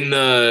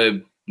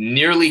the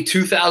nearly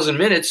 2,000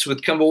 minutes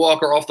with Kemba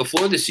Walker off the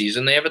floor this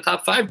season, they have a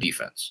top 5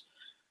 defense.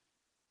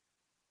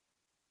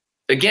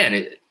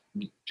 Again,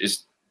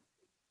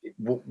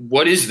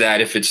 what is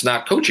that if it's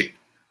not coaching?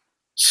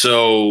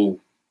 So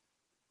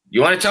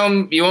you want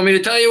me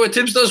to tell you what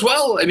Tibbs does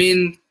well? I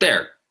mean,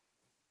 there's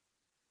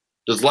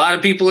a lot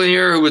of people in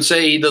here who would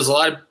say he does a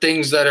lot of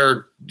things that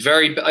are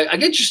very, I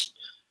get just,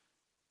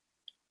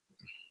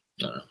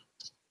 I don't know.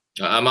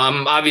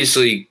 I'm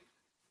obviously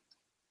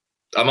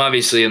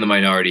in the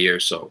minority here,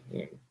 so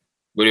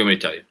what do you want me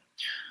to tell you?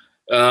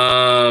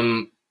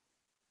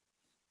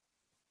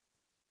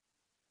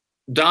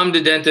 Dom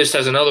the Dentist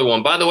has another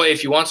one. By the way,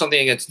 if you want something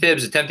against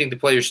Tibbs, attempting to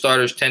play your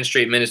starters 10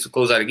 straight minutes to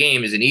close out a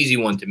game is an easy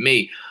one to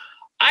me.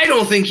 I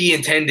don't think he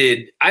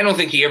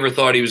ever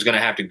thought he was going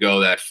to have to go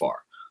that far.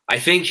 I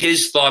think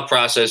his thought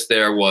process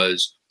there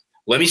was,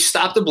 let me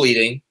stop the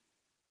bleeding.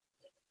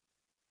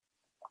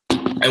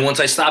 And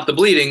once I stop the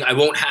bleeding, I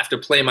won't have to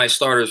play my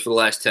starters for the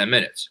last 10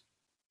 minutes.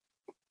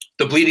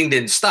 The bleeding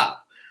didn't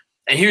stop.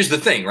 And here's the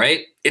thing,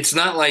 right? It's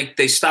not like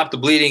they stopped the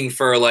bleeding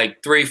for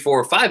like 3,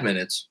 4, 5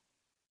 minutes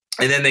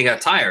and then they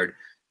got tired.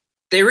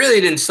 They really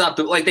didn't stop.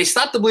 They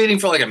stopped the bleeding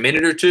for like a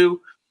minute or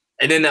 2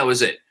 and then that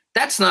was it.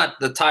 That's not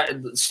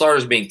the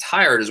starters being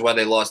tired is why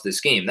they lost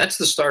this game. That's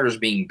the starters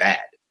being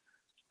bad.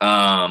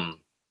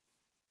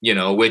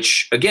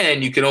 Which,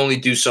 again, you can only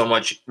do so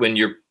much when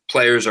your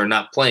players are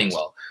not playing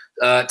well.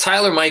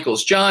 Tyler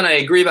Michaels. John, I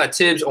agree about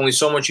Tibbs. Only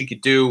so much you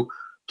could do.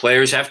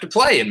 Players have to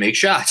play and make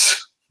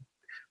shots.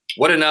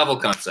 What a novel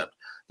concept.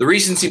 The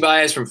recency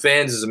bias from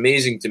fans is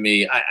amazing to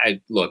me.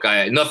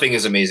 Nothing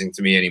is amazing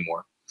to me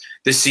anymore.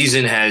 This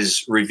season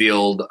has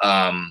revealed,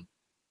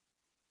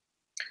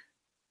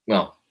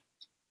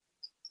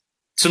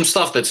 some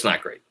stuff that's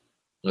not great.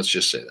 Let's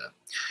just say that.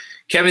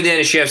 Kevin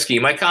Danishevsky,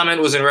 my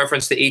comment was in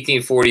reference to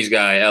 1840s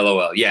guy,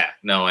 LOL. Yeah,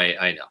 no,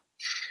 I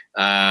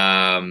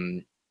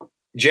know.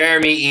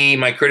 Jeremy E.,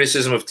 my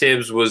criticism of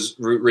Tibbs was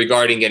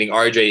regarding getting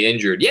RJ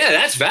injured. Yeah,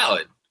 that's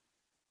valid.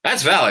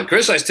 That's valid.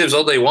 Criticize Tibbs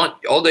all day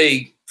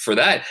for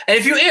that. And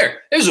if you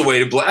there's a way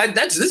to blame.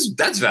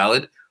 That's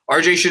valid.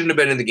 RJ shouldn't have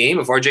been in the game.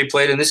 If RJ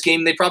played in this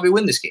game, they probably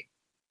win this game.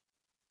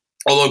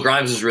 Although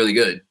Grimes is really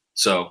good,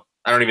 so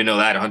I don't even know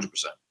that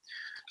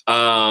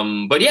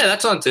 100%. But yeah,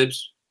 that's on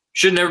Tibbs.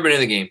 Should have never been in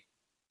the game.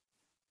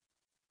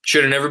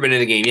 Should have never been in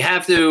the game. You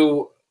have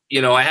to,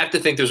 I have to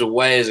think there's a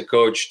way as a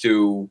coach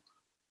to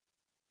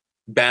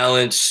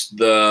balance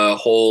the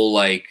whole,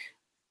 like,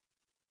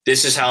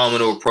 this is how I'm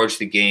going to approach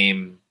the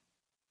game,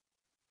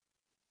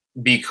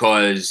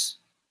 because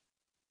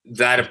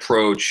that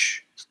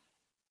approach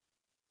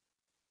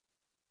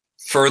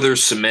further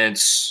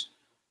cements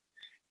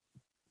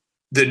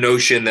the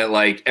notion that,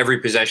 like, every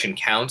possession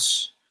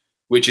counts,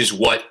 which is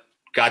what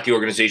got the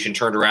organization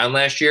turned around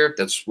last year.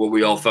 That's what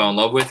we all fell in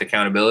love with,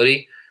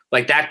 accountability.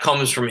 Like, that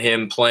comes from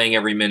him playing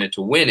every minute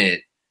to win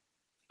it.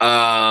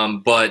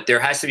 But there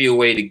has to be a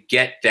way to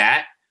get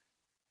that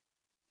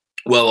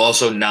while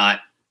also not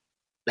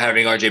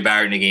having RJ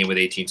Barrett in a game with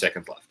 18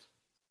 seconds left.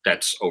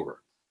 That's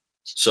over.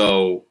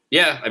 So,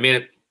 yeah, I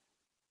mean,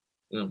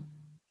 I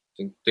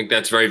think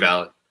that's very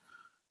valid.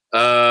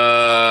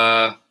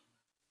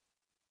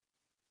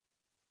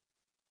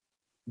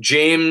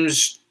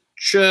 James,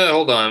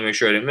 hold on, make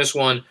sure I didn't miss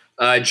one.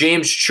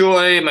 James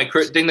Choi, my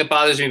thing that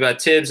bothers me about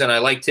Tibbs, and I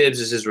like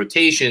Tibbs, is his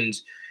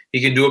rotations. He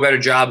can do a better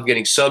job of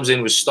getting subs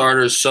in with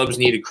starters. Subs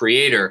need a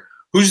creator.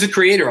 Who's the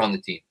creator on the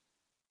team?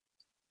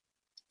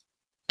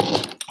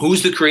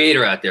 Who's the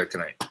creator out there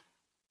tonight?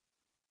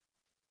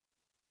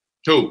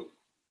 Who?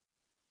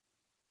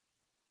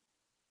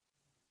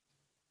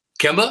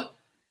 Kemba?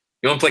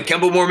 You want to play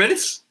Kemba more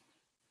minutes?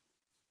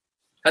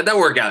 How'd that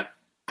work out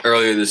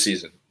earlier this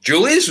season?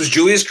 Julius? Was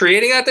Julius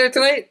creating out there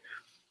tonight?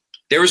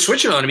 They were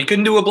switching on him. He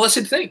couldn't do a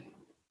blessed thing.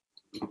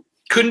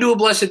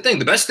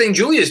 The best thing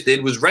Julius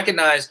did was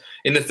recognize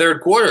in the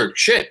third quarter,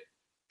 shit,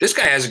 this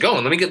guy has it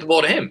going. Let me get the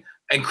ball to him.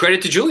 And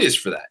credit to Julius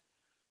for that.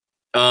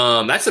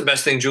 That's the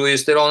best thing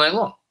Julius did all night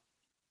long.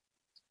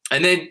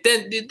 And then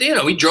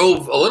he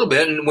drove a little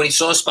bit, and when he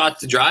saw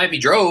spots to drive, he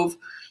drove.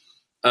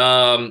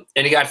 And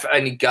he got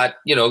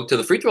to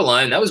the free throw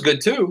line. That was good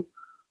too.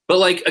 But,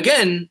 like,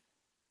 again,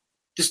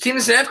 this team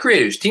doesn't have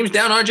creators. Team's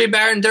down RJ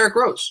Barrett and Derrick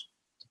Rose.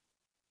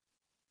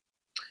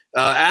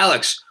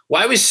 Alex,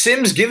 why was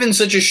Sims given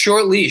such a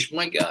short leash? Oh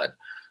my God.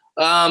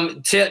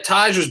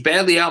 Taj was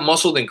badly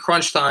out-muscled in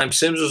crunch time.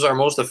 Sims was our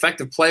most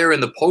effective player in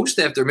the post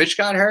after Mitch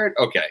got hurt.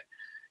 Okay.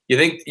 You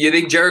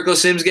think Jericho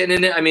Sims getting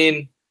in it? I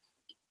mean,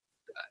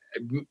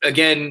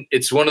 again,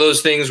 it's one of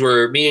those things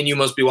where me and you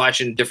must be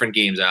watching different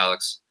games,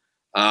 Alex.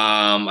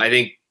 I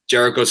think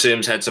Jericho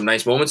Sims had some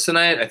nice moments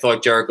tonight. I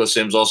thought Jericho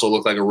Sims also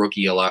looked like a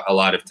rookie a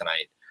lot of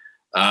tonight.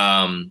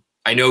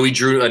 I know he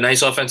drew a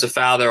nice offensive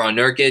foul there on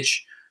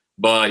Nurkic,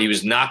 but he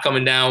was not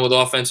coming down with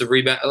offensive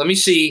rebound. Let me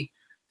see.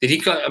 Did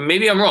he?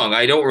 Maybe I'm wrong.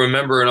 I don't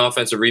remember an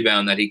offensive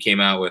rebound that he came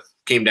down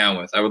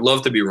with. I would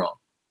love to be wrong.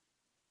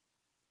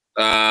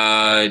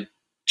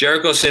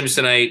 Jericho Sims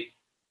tonight.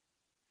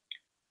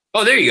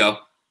 Oh, there you go.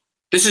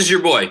 This is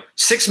your boy.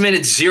 6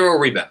 minutes, 0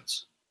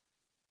 rebounds.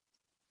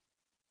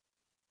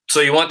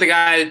 So you want the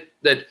guy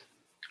that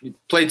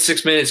played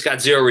 6 minutes,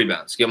 got 0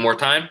 rebounds. Get more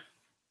time?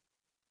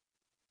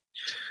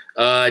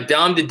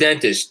 Dom the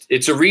Dentist.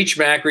 It's a reach,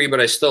 Macri, but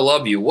I still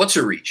love you. What's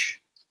a reach?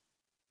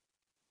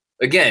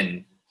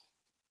 Again,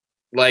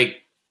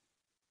 like,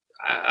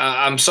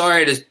 I'm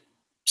sorry to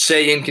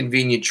say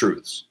inconvenient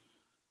truths.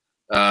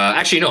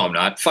 Actually, no, I'm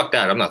not. Fuck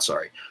that. I'm not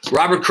sorry.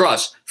 Robert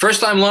Cross. First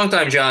time, long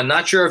time, John.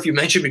 Not sure if you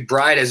mentioned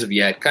McBride as of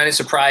yet. Kind of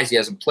surprised he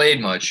hasn't played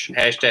much.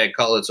 Hashtag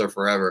Cutlets are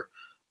forever.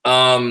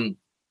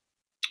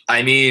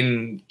 I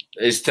mean,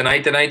 is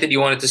tonight the night that you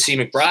wanted to see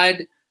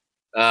McBride?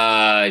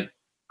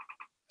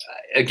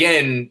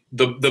 Again,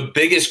 the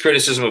biggest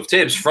criticism of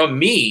Tibbs from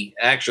me,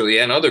 actually,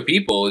 and other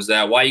people, is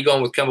that why are you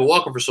going with Kemba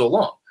Walker for so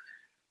long?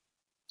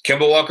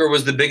 Kemba Walker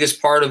was the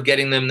biggest part of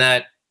getting them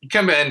that –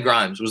 Kemba and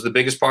Grimes was the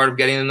biggest part of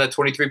getting them that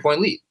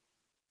 23-point lead.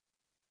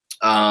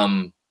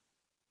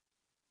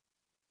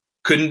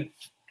 Couldn't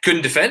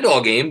defend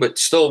all game, but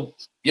still,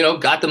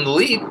 got them the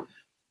lead.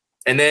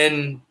 And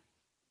then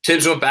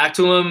Tibbs went back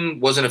to him,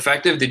 wasn't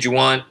effective. Did you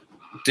want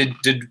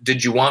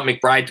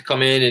McBride to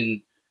come in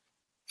and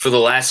for the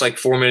last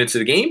 4 minutes of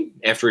the game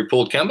after he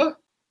pulled Kemba?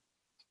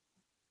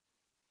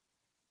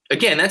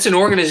 Again, that's an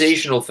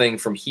organizational thing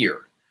from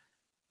here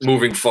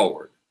moving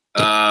forward.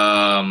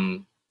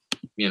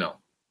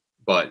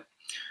 But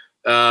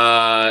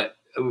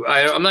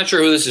I'm not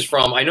sure who this is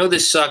from. I know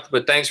this sucked,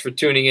 but thanks for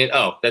tuning in.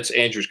 Oh, that's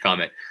Andrew's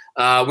comment.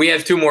 We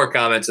have 2 more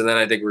comments, and then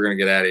I think we're going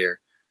to get out of here.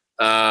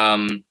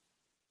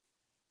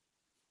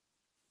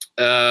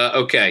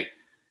 Okay.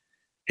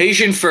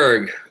 Haitian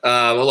Ferg.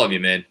 I love you,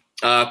 man.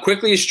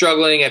 Quickly is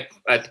struggling at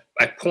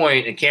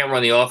point and can't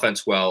run the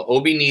offense well.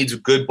 Obi needs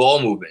good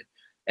ball movement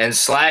and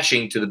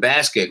slashing to the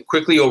basket.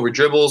 Quickly over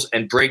dribbles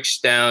and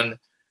breakdown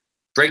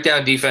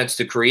defense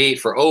to create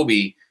for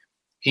Obi.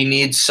 He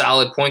needs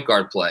solid point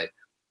guard play.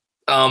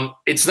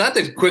 It's not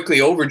that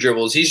quickly over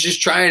dribbles. He's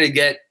just trying to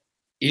get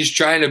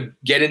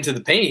into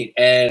the paint.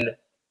 And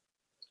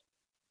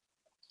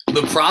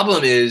the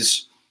problem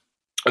is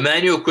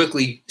Emmanuel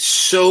Quickly,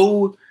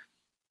 so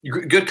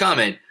good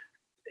comment.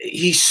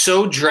 He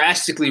so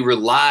drastically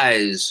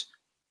relies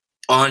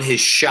on his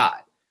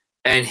shot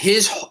and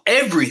his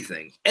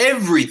everything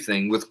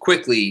with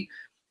Quickly.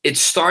 It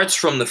starts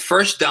from the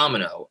first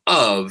domino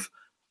of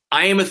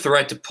I am a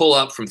threat to pull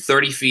up from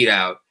 30 feet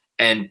out,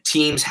 and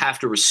teams have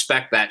to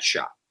respect that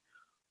shot.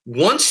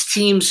 Once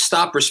teams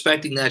stop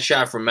respecting that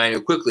shot from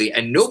Immanuel Quickley,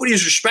 and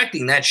nobody's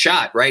respecting that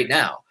shot right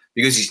now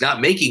because he's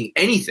not making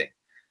anything,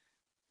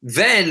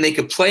 then they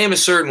could play him a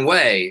certain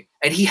way,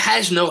 and he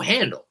has no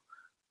handle.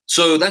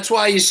 So that's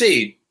why you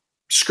see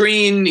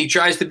screen, he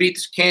tries to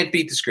can't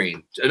beat the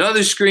screen.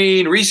 Another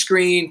screen,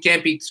 rescreen,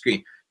 can't beat the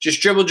screen.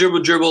 Just dribble,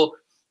 dribble, dribble.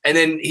 And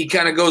then he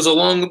kind of goes a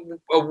long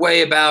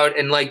way about,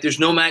 and like there's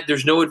no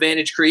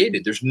advantage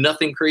created. There's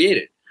nothing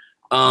created.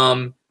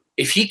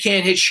 If he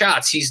can't hit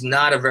shots, he's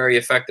not a very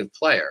effective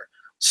player.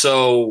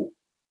 So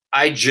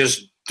I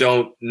just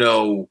don't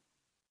know.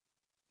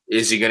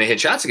 Is he going to hit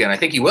shots again? I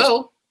think he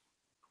will.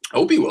 I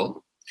hope he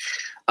will.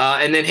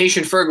 And then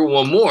Haitian Ferger,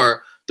 one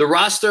more. The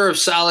roster of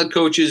solid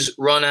coaches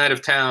run out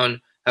of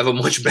town have a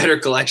much better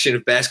collection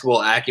of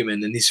basketball acumen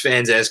than these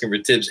fans asking for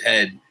Tibbs'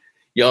 head.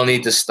 Y'all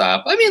need to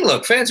stop. I mean,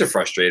 look, fans are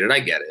frustrated. I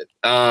get it.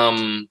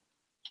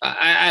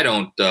 I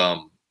don't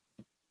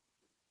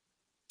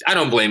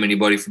blame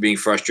anybody for being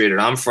frustrated.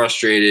 I'm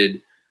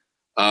frustrated.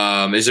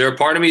 Is there a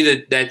part of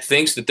me that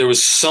thinks that there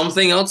was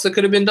something else that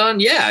could have been done?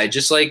 Yeah,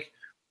 it's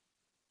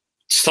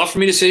tough for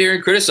me to sit here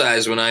and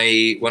criticize when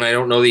I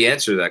don't know the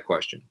answer to that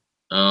question.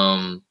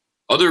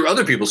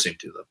 Other people seem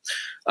to, though.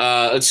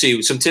 Let's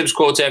see some Tibbs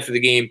quotes after the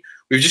game.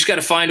 We've just got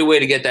to find a way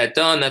to get that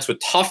done. That's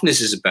what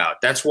toughness is about.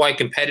 That's why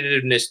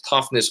competitiveness,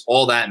 toughness,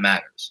 all that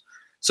matters.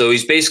 So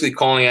he's basically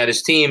calling out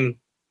his team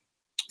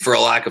for a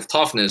lack of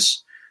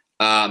toughness.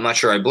 I'm not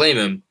sure I blame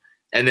him.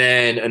 And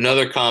then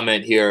another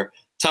comment here.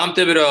 Tom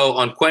Thibodeau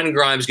on Quentin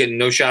Grimes getting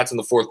no shots in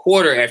the fourth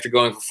quarter after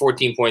going for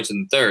 14 points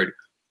in the third.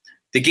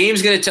 The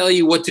game's going to tell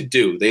you what to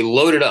do. They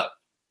load it up.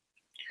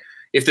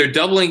 If they're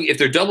double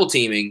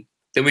teaming,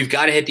 then we've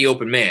got to hit the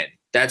open man.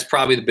 That's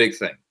probably the big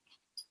thing.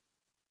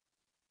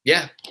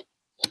 Yeah.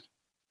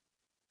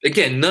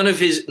 Again, none of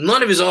his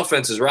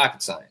offense is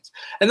rocket science.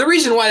 And the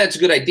reason why that's a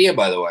good idea,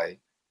 by the way,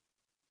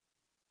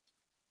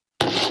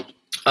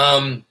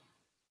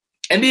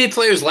 NBA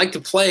players like to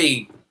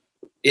play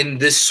in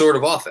this sort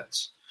of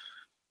offense.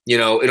 You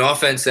know, an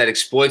offense that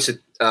exploits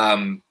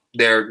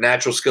their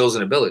natural skills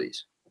and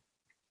abilities.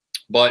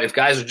 But if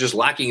guys are just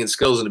lacking in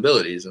skills and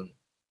abilities, then,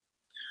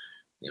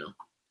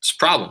 it's a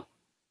problem.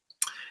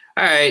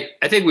 All right,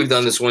 I think we've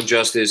done this one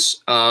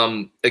justice.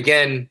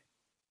 Again,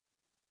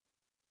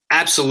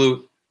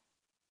 absolute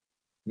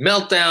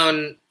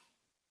meltdown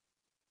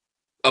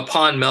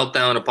upon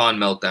meltdown upon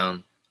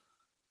meltdown.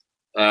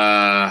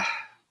 I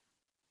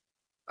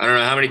don't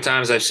know how many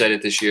times I've said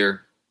it this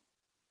year.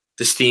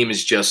 This team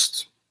is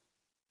just,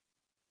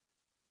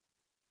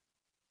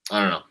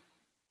 I don't know.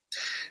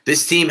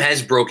 This team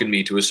has broken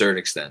me to a certain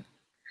extent.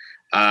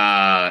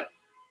 I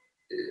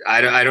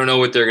don't know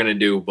what they're going to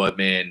do, but,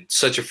 man,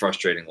 such a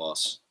frustrating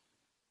loss.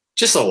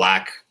 Just a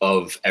lack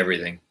of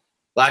everything.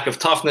 Lack of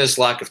toughness,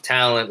 lack of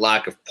talent,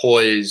 lack of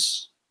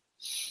poise.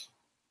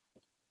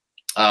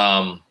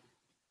 Lack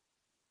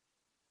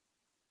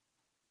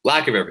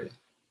of everything.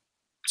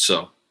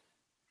 So,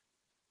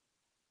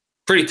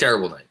 pretty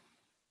terrible night.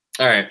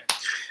 All right.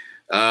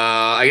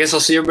 I guess I'll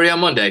see everybody on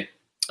Monday.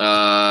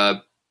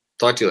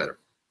 Talk to you later.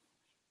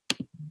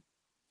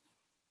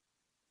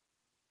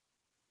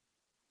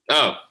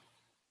 Oh.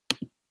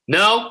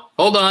 No,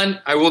 hold on.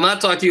 I will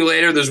not talk to you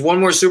later. There's one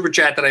more super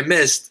chat that I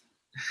missed.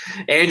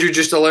 Andrew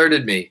just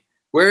alerted me.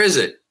 Where is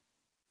it?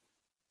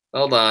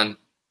 Hold on.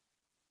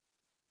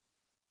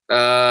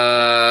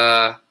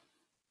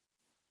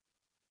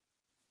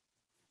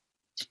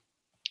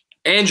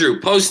 Andrew,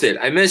 post it.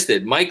 I missed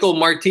it. Michael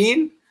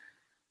Martin.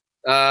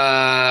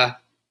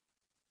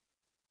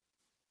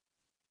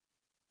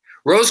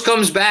 Rose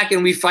comes back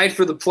and we fight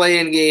for the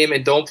play-in game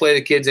and don't play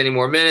the kids any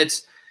more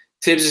minutes.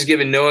 Tibbs is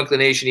given no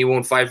inclination. He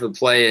won't fight for the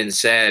play-in.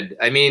 Sad.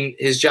 I mean,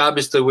 his job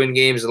is to win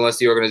games unless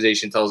the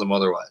organization tells him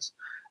otherwise.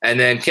 And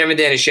then Kevin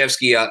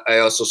Danishevsky, I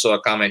also saw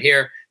a comment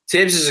here.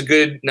 Tibbs is a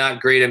good,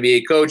 not great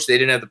NBA coach. They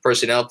didn't have the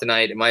personnel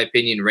tonight. In my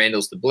opinion,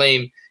 Randall's to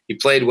blame. He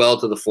played well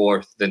to the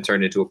fourth, then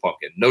turned into a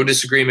pumpkin. No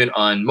disagreement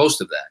on most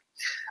of that.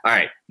 All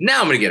right,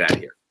 now I'm going to get out of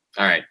here.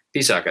 All right,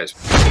 peace out, guys.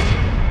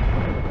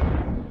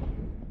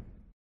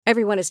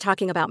 Everyone is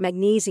talking about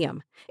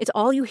magnesium. It's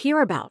all you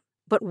hear about.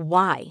 But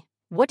why?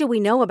 What do we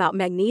know about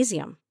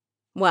magnesium?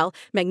 Well,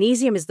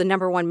 magnesium is the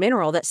 #1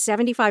 mineral that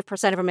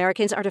 75% of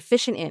Americans are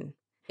deficient in.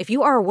 If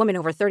you are a woman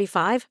over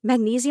 35,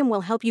 magnesium will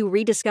help you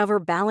rediscover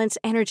balance,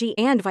 energy,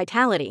 and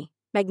vitality.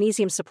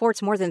 Magnesium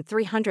supports more than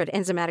 300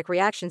 enzymatic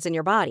reactions in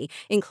your body,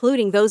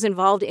 including those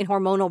involved in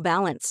hormonal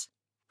balance.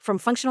 From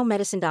functional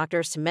medicine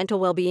doctors to mental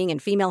well-being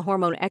and female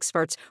hormone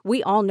experts,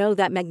 we all know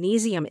that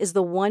magnesium is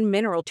the one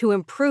mineral to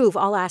improve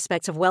all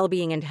aspects of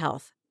well-being and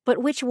health. But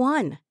which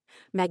one?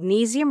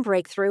 Magnesium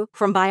Breakthrough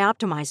from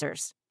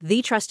Bioptimizers,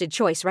 the trusted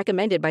choice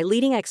recommended by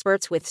leading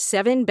experts with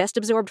 7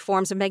 best-absorbed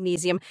forms of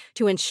magnesium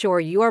to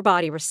ensure your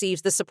body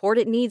receives the support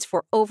it needs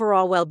for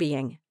overall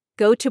well-being.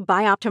 Go to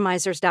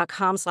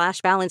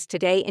bioptimizers.com/balance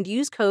today and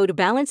use code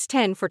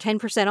BALANCE10 for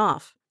 10%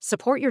 off.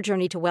 Support your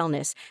journey to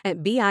wellness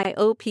at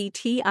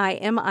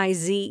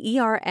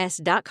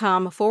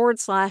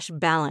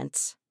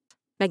BIOPTIMIZERS.com/balance.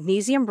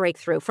 Magnesium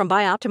Breakthrough from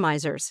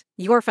Bioptimizers,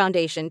 your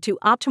foundation to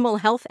optimal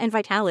health and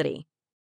vitality.